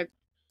 but you it's know. like,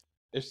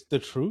 It's the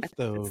truth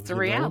though, it's the you know.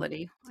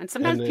 reality. And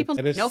sometimes people,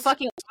 And no it's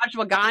fucking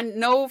ashwagandha,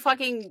 no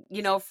fucking,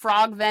 you know,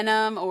 frog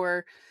venom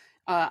or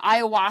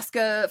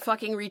ayahuasca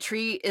fucking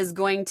retreat is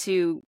going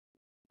to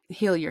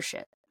heal your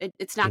shit.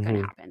 It's not going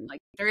to hmm happen.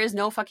 Like, there is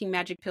no fucking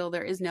magic pill.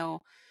 There is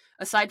no,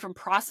 aside from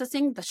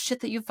processing the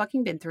shit that you've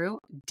fucking been through,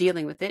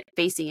 dealing with it,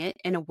 facing it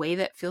in a way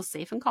that feels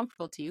safe and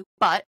comfortable to you,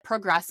 but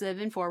progressive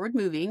and forward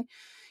moving,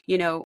 you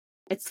know,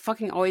 it's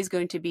fucking always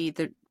going to be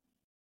the,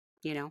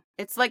 you know,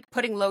 it's like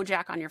putting low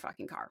jack on your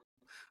fucking car.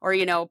 Or,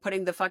 you know,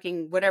 putting the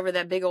fucking whatever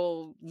that big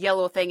old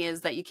yellow thing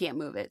is that you can't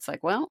move it. It's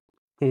like, well,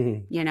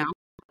 you know.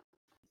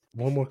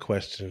 One more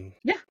question.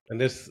 Yeah. And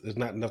this is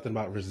not nothing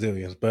about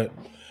resilience, but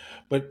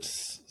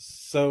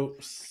so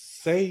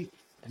say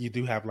you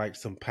do have like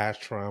some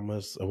past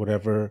traumas or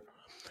whatever,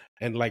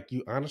 and like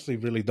you honestly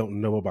really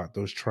don't know about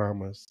those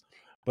traumas,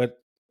 but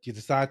you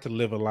decide to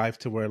live a life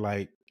to where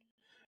like,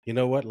 you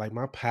know what, like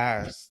my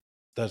past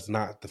does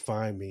not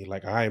define me.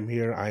 Like I am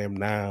here, I am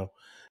now,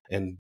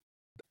 and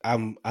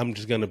I'm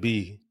just gonna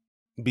be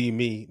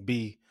me,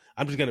 be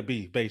I'm just gonna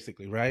be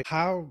basically, right?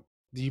 How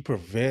do you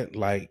prevent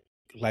like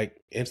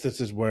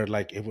instances where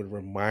like it would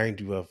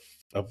remind you of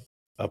of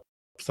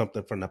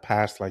something from the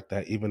past like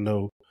that, even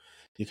though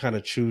you kind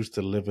of choose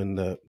to live in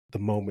the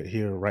moment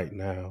here right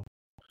now?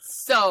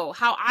 So,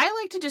 how I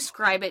like to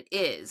describe it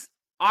is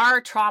our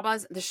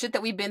traumas, the shit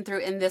that we've been through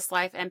in this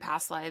life and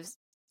past lives,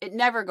 it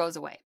never goes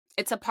away.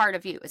 It's a part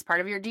of you, it's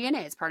part of your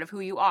DNA, it's part of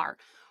who you are.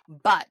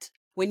 But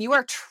when you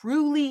are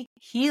truly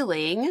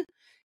healing,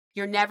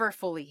 you're never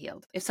fully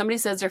healed. If somebody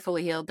says they're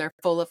fully healed, they're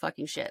full of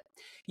fucking shit.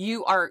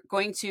 You are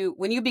going to,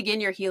 when you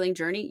begin your healing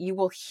journey, you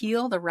will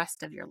heal the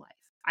rest of your life.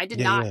 I did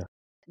Yeah, not yeah.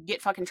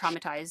 get fucking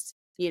traumatized,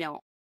 you know,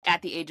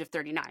 at the age of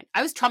 39.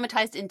 I was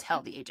traumatized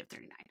until the age of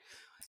 39.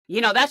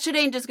 You know, that shit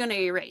ain't just going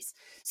to erase.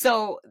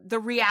 So the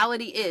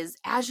reality is,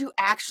 as you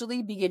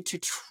actually begin to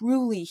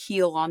truly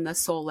heal on the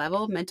soul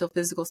level, mental,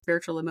 physical,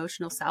 spiritual,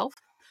 emotional self,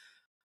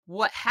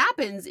 what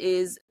happens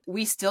is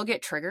we still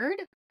get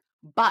triggered,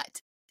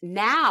 but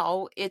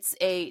now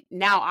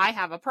I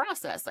have a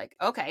process like,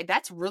 okay,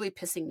 that's really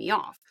pissing me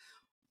off.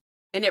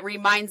 And it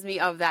reminds me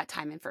of that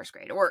time in first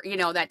grade, or,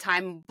 that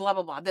time, blah,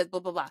 blah, blah, this,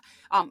 blah, blah, blah.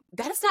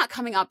 That is not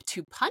coming up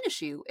to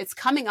punish you. It's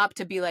coming up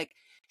to be like,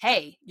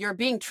 hey, you're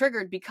being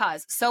triggered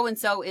because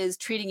so-and-so is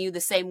treating you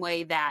the same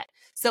way that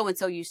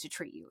so-and-so used to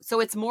treat you. So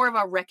it's more of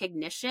a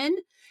recognition,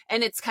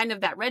 and it's kind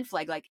of that red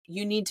flag, like,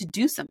 you need to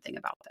do something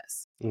about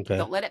this. Okay.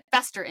 Don't let it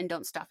fester and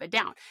don't stuff it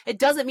down. It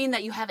doesn't mean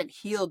that you haven't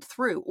healed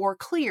through or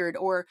cleared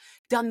or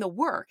done the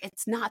work.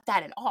 It's not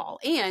that at all.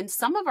 And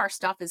some of our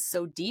stuff is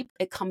so deep,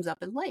 it comes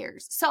up in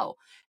layers. So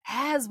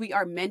as we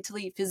are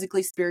mentally,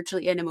 physically,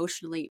 spiritually, and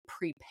emotionally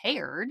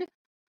prepared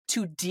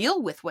to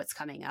deal with what's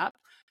coming up,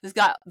 this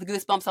got the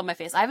goosebumps on my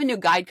face. I have a new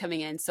guide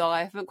coming in, so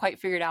I haven't quite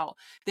figured out.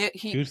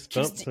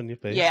 Goosebumps on your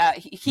face? Yeah,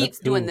 he keeps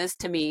doing this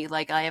to me.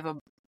 Like, I have a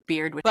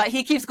beard, but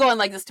he keeps going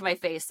like this to my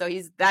face. So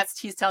he's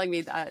telling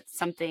me that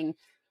something,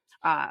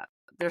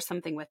 there's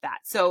something with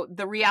that. So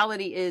the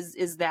reality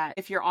is that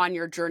if you're on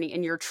your journey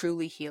and you're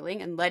truly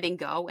healing and letting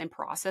go and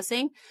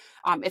processing,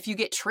 if you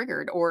get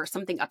triggered or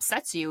something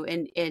upsets you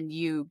and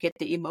you get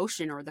the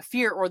emotion or the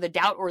fear or the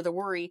doubt or the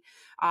worry,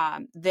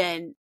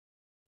 then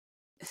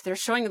they're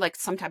showing like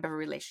some type of a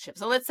relationship.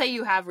 So let's say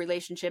you have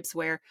relationships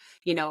where,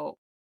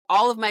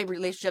 all of my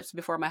relationships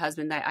before my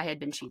husband, I had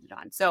been cheated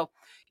on. So,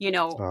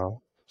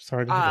 oh,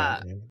 sorry to hear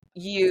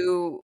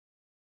that.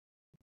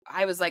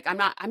 I was like, I'm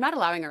not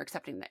allowing or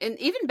accepting that. And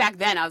even back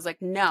then I was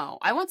like, no,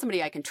 I want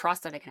somebody I can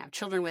trust, that I can have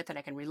children with, that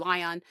I can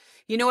rely on.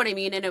 You know what I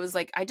mean? And it was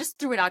like, I just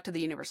threw it out to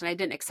the universe and I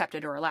didn't accept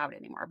it or allow it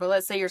anymore. But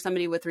let's say you're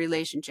somebody with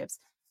relationships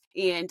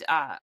and,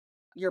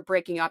 you're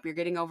breaking up, you're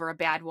getting over a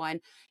bad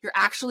one, you're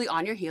actually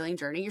on your healing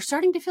journey, you're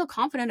starting to feel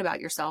confident about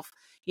yourself,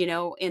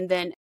 and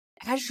then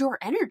as your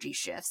energy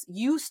shifts,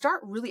 you start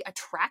really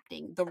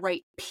attracting the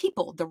right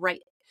people, the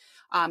right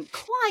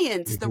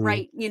clients, the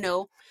right,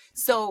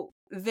 so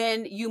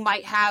then you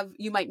might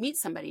meet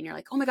somebody and you're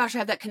like, oh my gosh, I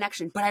have that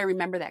connection, but I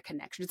remember that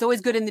connection. It's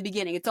always good in the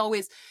beginning. It's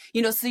always,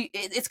 so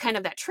it's kind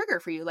of that trigger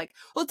for you. Like,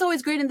 well, it's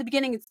always great in the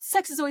beginning.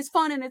 Sex is always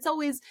fun and it's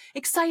always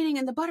exciting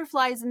and the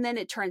butterflies, and then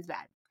it turns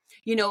bad,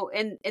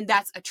 and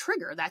that's a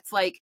trigger.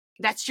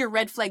 That's your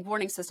red flag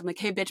warning system. Like,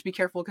 hey, bitch, be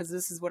careful, because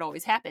this is what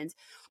always happens.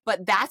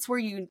 But that's where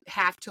you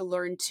have to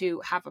learn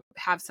to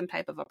have some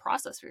type of a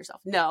process for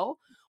yourself. No,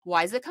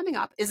 why is it coming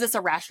up? Is this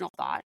a rational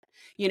thought?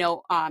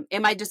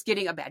 Am I just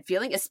getting a bad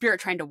feeling? Is spirit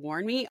trying to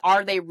warn me?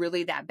 Are they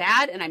really that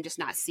bad and I'm just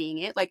not seeing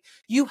it? Like,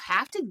 you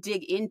have to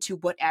dig into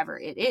whatever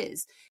it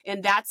is.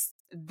 And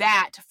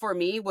that for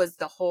me was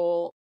the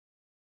whole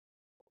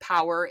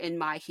power in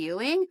my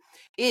healing.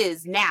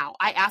 Is now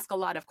I ask a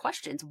lot of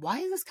questions. Why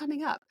is this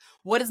coming up?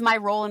 What is my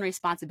role and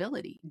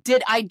responsibility?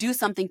 Did I do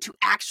something to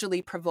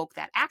actually provoke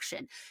that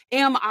action?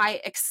 Am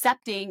I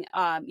accepting,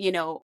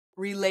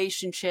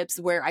 relationships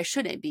where I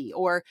shouldn't be?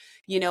 Or,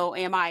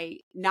 am I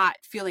not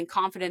feeling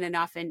confident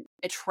enough in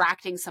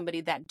attracting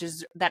somebody that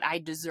I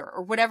deserve,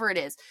 or whatever it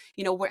is,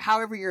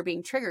 however you're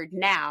being triggered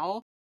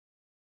now,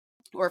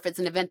 or if it's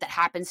an event that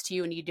happens to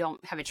you and you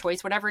don't have a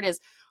choice, whatever it is,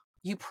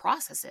 you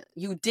process it,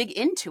 you dig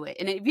into it.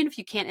 And even if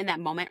you can't in that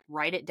moment,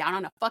 write it down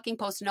on a fucking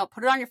post-it note,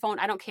 put it on your phone.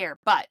 I don't care.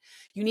 But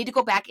you need to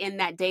go back in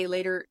that day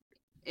later,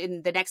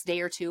 in the next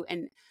day or two,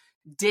 and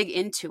dig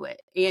into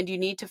it. And you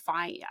need to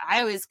I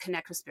always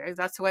connect with spirits.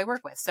 That's who I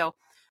work with. So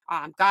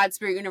God,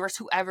 spirit, universe,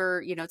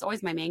 whoever, it's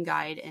always my main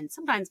guide, and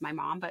sometimes my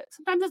mom, but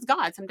sometimes it's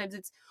God, sometimes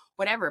it's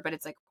whatever. But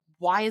it's like,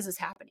 why is this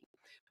happening?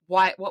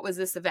 What was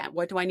this event?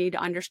 What do I need to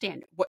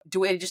understand? What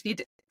do I just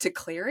need to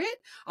clear it?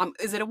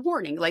 Is it a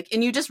warning? Like,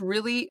 and you just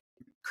really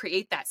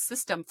create that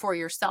system for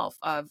yourself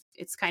of,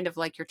 it's kind of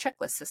like your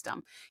checklist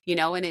system,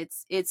 and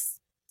it's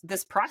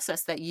this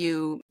process that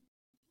you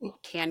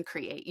can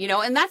create,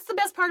 and that's the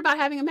best part about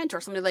having a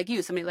mentor, somebody like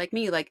you, somebody like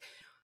me. Like,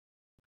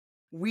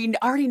 we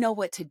already know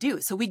what to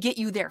do, so we get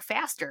you there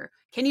faster.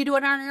 Can you do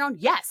it on your own?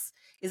 Yes.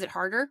 Is it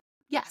harder?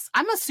 Yes.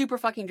 I'm a super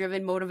fucking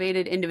driven,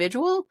 motivated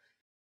individual.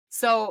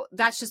 So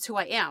that's just who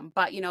I am.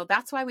 But,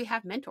 that's why we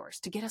have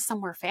mentors, to get us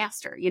somewhere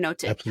faster, to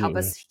Absolutely. help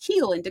us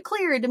heal and to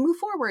clear and to move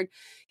forward,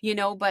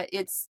 but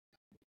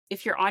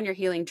if you're on your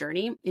healing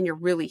journey and you're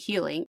really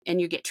healing and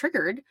you get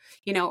triggered,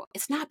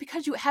 it's not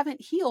because you haven't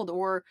healed,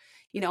 or,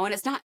 and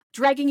it's not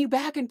dragging you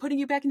back and putting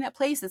you back in that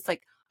place. It's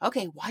like,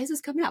 okay, why is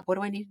this coming up? What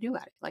do I need to do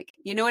about it? Like,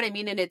 you know what I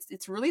mean? And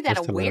it's really that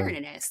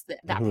awareness,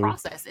 that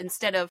process,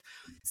 instead of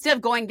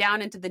going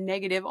down into the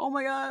negative, oh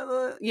my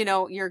God,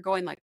 you're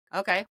going like,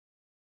 okay,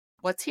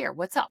 what's here?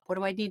 What's up? What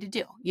do I need to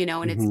do?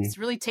 And it's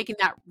really taking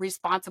that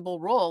responsible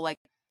role. Like,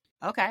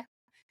 okay,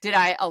 did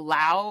I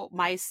allow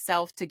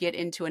myself to get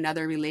into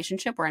another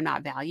relationship where I'm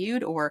not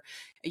valued, or,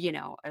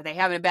 are they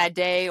having a bad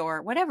day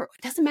or whatever?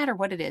 It doesn't matter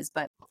what it is,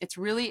 but it's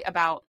really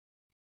about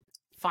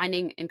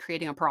finding and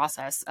creating a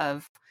process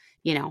of,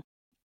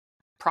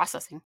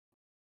 processing,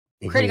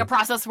 creating a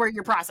process where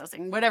you're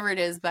processing whatever it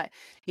is. But,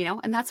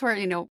 and that's where,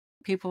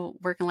 people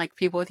working like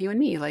people with you and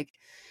me, like,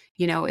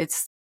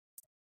 it's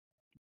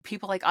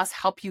people like us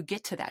help you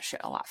get to that shit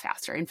a lot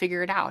faster and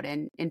figure it out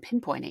and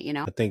pinpoint it,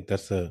 I think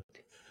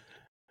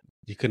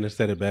you couldn't have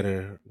said it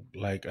better.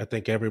 Like, I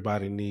think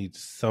everybody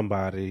needs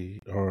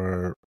somebody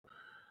or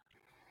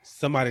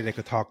somebody they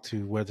could talk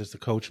to, whether it's a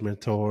coach,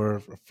 mentor,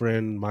 a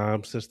friend,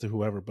 mom, sister,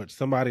 whoever, but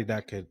somebody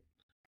that could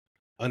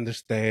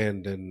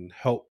understand and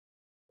help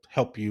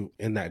you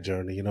in that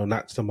journey,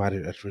 not somebody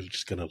that's really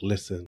just going to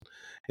listen,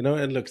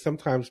 and look,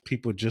 sometimes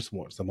people just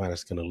want somebody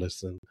that's going to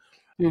listen.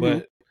 Mm-hmm.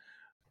 But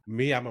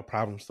me, I'm a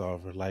problem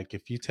solver. Like,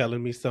 if you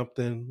telling me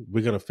something,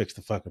 we're going to fix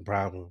the fucking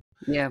problem.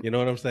 Yeah. You know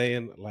what I'm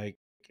saying? Like,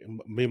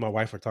 me and my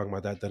wife were talking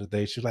about that the other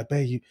day. She was like,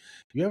 babe,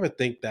 you ever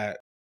think that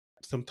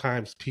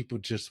sometimes people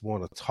just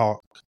want to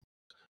talk?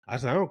 I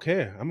said, I don't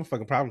care. I'm a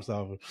fucking problem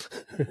solver.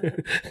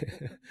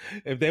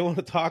 If they want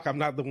to talk, I'm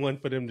not the one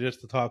for them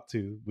just to talk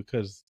to,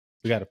 because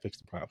we got to fix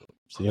the problem.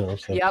 So,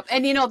 Yep.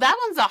 And that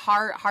one's a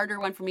harder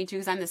one for me too,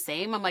 because I'm the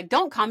same. I'm like,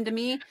 don't come to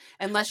me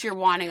unless you're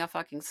wanting a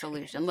fucking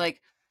solution.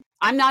 Like,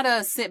 I'm not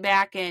a sit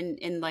back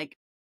and like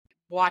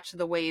watch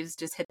the waves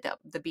just hit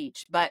the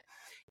beach. But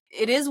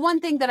it is one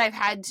thing that I've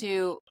had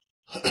to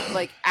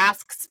like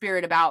ask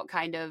spirit about,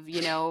 kind of,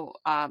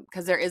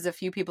 because there is a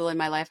few people in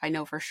my life I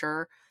know for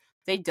sure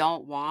they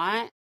just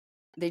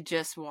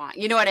want,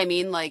 you know what I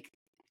mean? Like,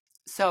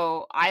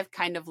 so I've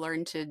kind of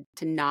learned to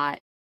not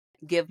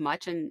give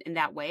much in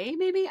that way.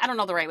 Maybe, I don't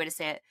know the right way to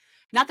say it.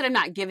 Not that I'm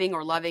not giving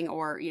or loving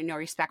or,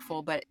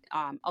 respectful, but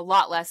a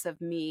lot less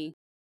of me,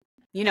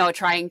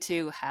 trying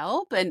to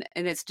help. And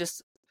it's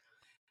just,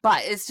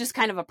 but it's just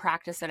kind of a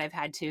practice that I've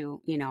had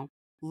to,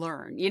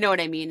 learn, you know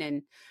what I mean?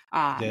 And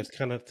yeah, it's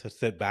kind of to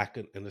sit back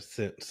in a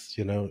sense,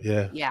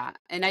 yeah. Yeah.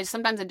 And I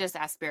just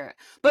ask spirit,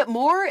 but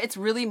it's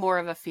really more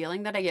of a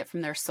feeling that I get from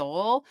their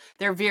soul.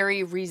 They're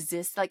very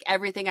like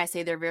everything I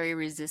say, they're very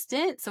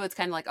resistant. So it's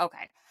kind of like,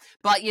 okay,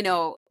 but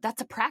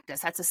that's a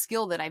practice. That's a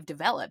skill that I've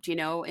developed,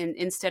 and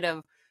instead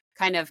of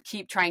kind of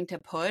keep trying to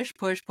push,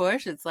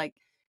 it's like,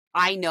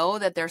 I know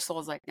that their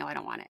soul's like, no, I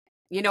don't want it.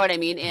 You know what I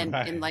mean?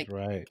 And like,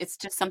 Right. it's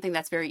just something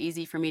that's very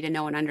easy for me to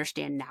know and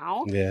understand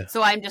now. Yeah.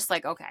 So I'm just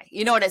like, okay,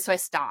 so I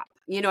stop,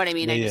 you know what I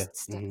mean? Yeah, I yeah.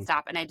 just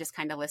stop and I just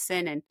kind of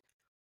listen, and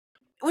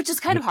which is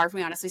kind of hard for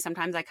me, honestly.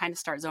 Sometimes I kind of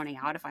start zoning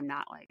out if I'm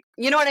not like,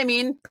 you know what I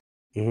mean?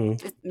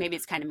 Maybe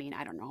it's kind of mean.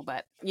 I don't know,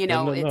 but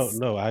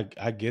No. I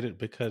get it,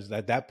 because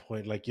at that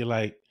point, like, you're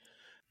like,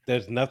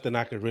 there's nothing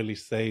I could really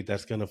say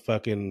that's gonna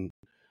fucking,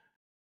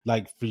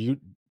 like, for you,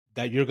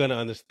 that you're gonna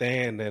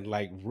understand and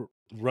like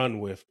run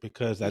with,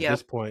 because at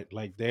this point,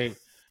 like, they're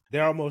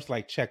almost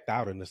like checked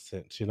out in a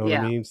sense. You know what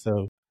I mean?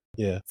 So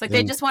yeah, it's like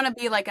they just want to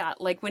be like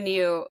when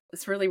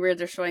it's really weird.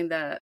 They're showing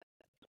this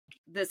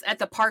at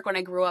the park when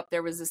I grew up.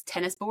 There was this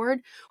tennis board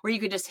where you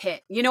could just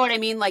hit. You know what I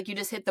mean? Like, you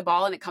just hit the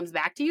ball and it comes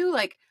back to you.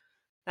 Like,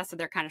 that's what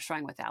they're kind of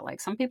showing with that.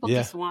 Like, some people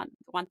just want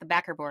the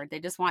backer board. They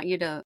just want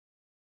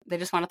they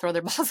just want to throw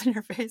their balls in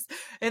your face.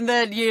 And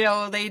then,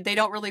 they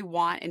don't really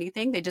want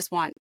anything. They just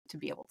want to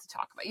be able to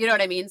talk about, you know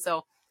what I mean?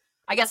 So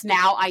I guess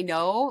now I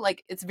know,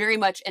 like, it's very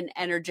much an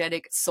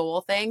energetic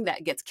soul thing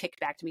that gets kicked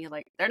back to me.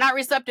 Like, they're not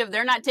receptive.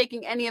 They're not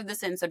taking any of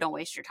this in. So don't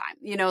waste your time.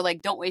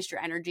 Like, don't waste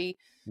your energy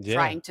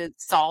trying to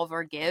solve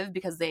or give,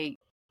 because they're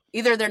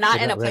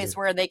not in a place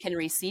where they can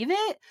receive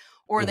it,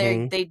 or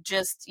they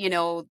just,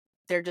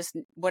 they're just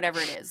whatever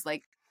it is.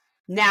 Like,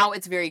 now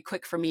it's very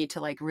quick for me to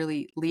like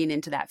really lean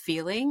into that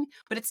feeling,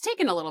 but it's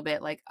taken a little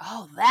bit, like,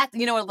 oh, that,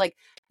 like,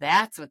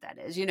 that's what that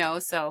is,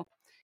 so,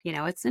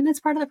 it's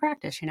part of the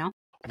practice,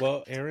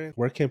 Well, Erin,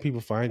 where can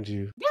people find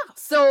you? Yeah.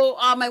 So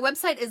my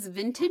website is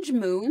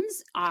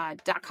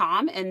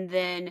vintagemoons.com. And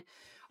then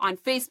on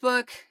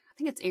Facebook, I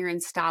think it's Erin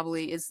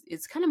Stabley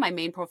is kind of my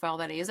main profile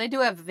that is. I do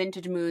have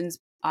Vintage Moons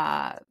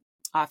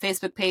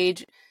Facebook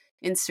page,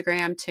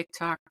 Instagram,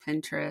 TikTok,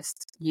 Pinterest,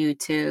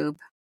 YouTube,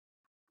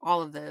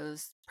 all of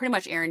those. Pretty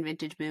much Erin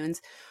Vintage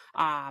Moons.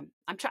 I'm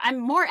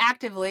more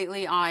active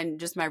lately on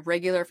just my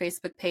regular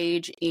Facebook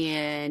page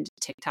and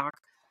TikTok.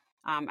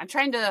 I'm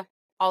trying to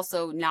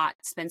also not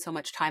spend so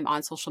much time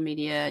on social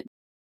media.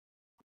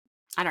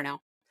 I don't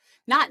know.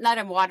 Not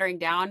I'm watering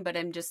down, but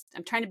I'm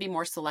trying to be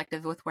more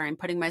selective with where I'm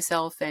putting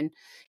myself, and,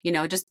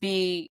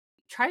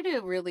 try to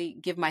really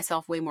give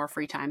myself way more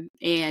free time.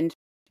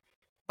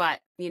 But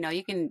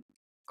you can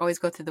always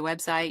go through the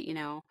website.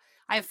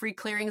 I have free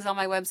clearings on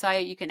my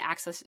website. You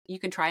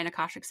can try an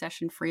Akashic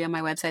session free on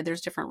my website.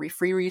 There's different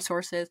free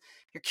resources.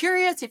 If you're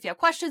curious, if you have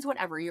questions,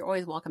 whatever, you're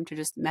always welcome to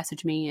just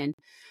message me. And,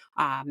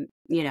 I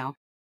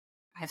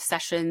have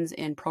sessions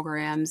and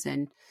programs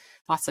and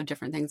lots of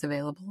different things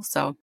available.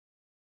 So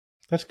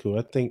that's cool.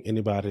 I think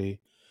anybody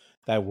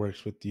that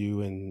works with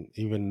you and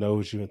even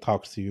knows you and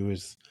talks to you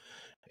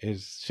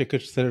should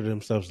consider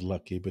themselves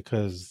lucky,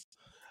 because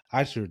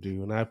I sure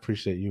do. And I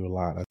appreciate you a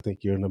lot. I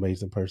think you're an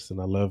amazing person.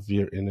 I love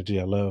your energy.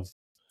 I love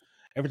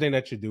everything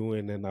that you're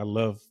doing. And I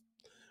love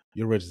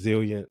your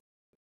resilient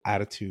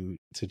attitude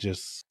to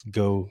just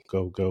go,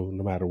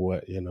 no matter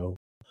what, I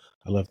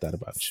love that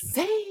about you.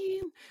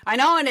 Same. I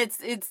know. And it's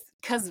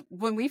because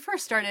when we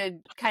first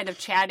started kind of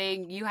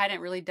chatting, you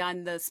hadn't really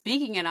done the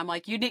speaking. And I'm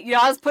like,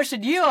 I was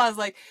pushing you. I was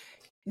like,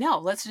 no,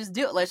 let's just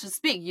do it. Let's just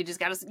speak. You just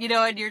got to,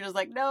 and you're just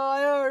like, no,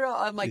 I don't know.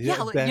 I'm like, yeah,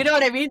 you know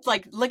what I mean? It's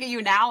like, look at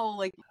you now.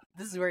 Like,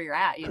 this is where you're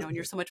at, and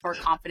you're so much more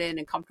confident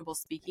and comfortable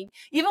speaking.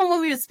 Even when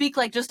we would speak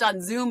like just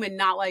on Zoom and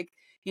not like,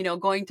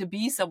 going to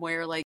be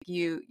somewhere, like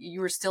you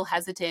were still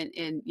hesitant,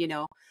 and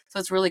so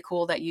it's really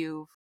cool that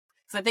because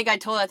I think I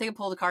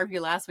pulled a card for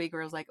you last week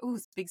where I was like, oh,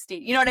 it's big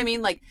state. You know what I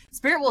mean? Like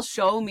spirit will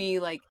show me,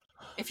 like,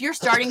 if you're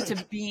starting to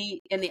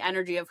be in the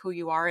energy of who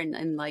you are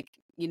and like,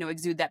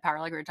 exude that power,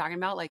 like we were talking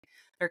about, like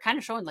they're kind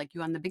of showing like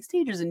you on the big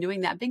stages and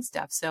doing that big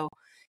stuff. So,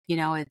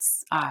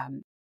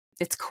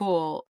 it's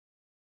cool.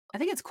 I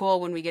think it's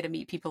cool when we get to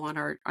meet people on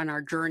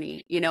our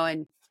journey,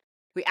 and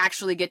we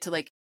actually get to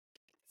like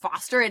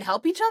foster and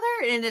help each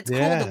other. And it's cool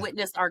to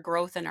witness our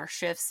growth and our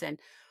shifts. And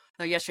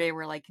yesterday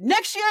we're like,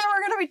 next year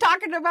we're going to be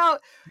talking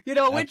about,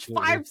 which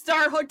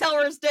 5-star hotel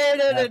we're staying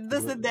in and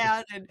this and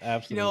that. And,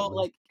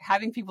 like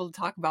having people to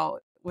talk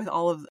about with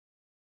all of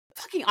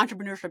fucking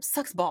entrepreneurship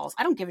sucks balls.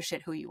 I don't give a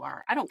shit who you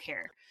are. I don't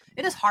care.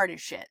 It is hard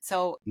as shit.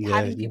 So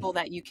having people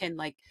that you can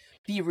like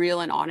be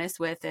real and honest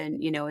with, and,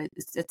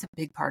 it's a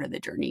big part of the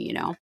journey,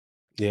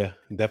 Yeah,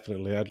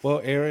 definitely.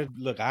 Well, Erin,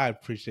 look, I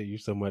appreciate you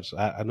so much.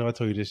 I know I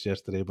told you this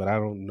yesterday, but I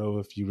don't know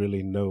if you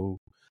really know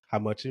how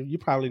much. You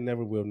probably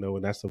never will know,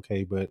 and that's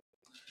okay. But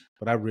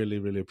I really,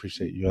 really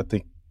appreciate you. I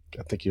think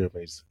you're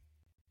amazing.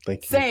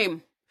 Thank you.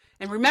 Same.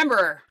 And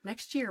remember,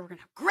 next year we're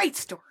gonna have great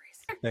stories.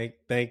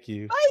 Thank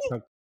you. Bye.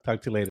 Talk to you later.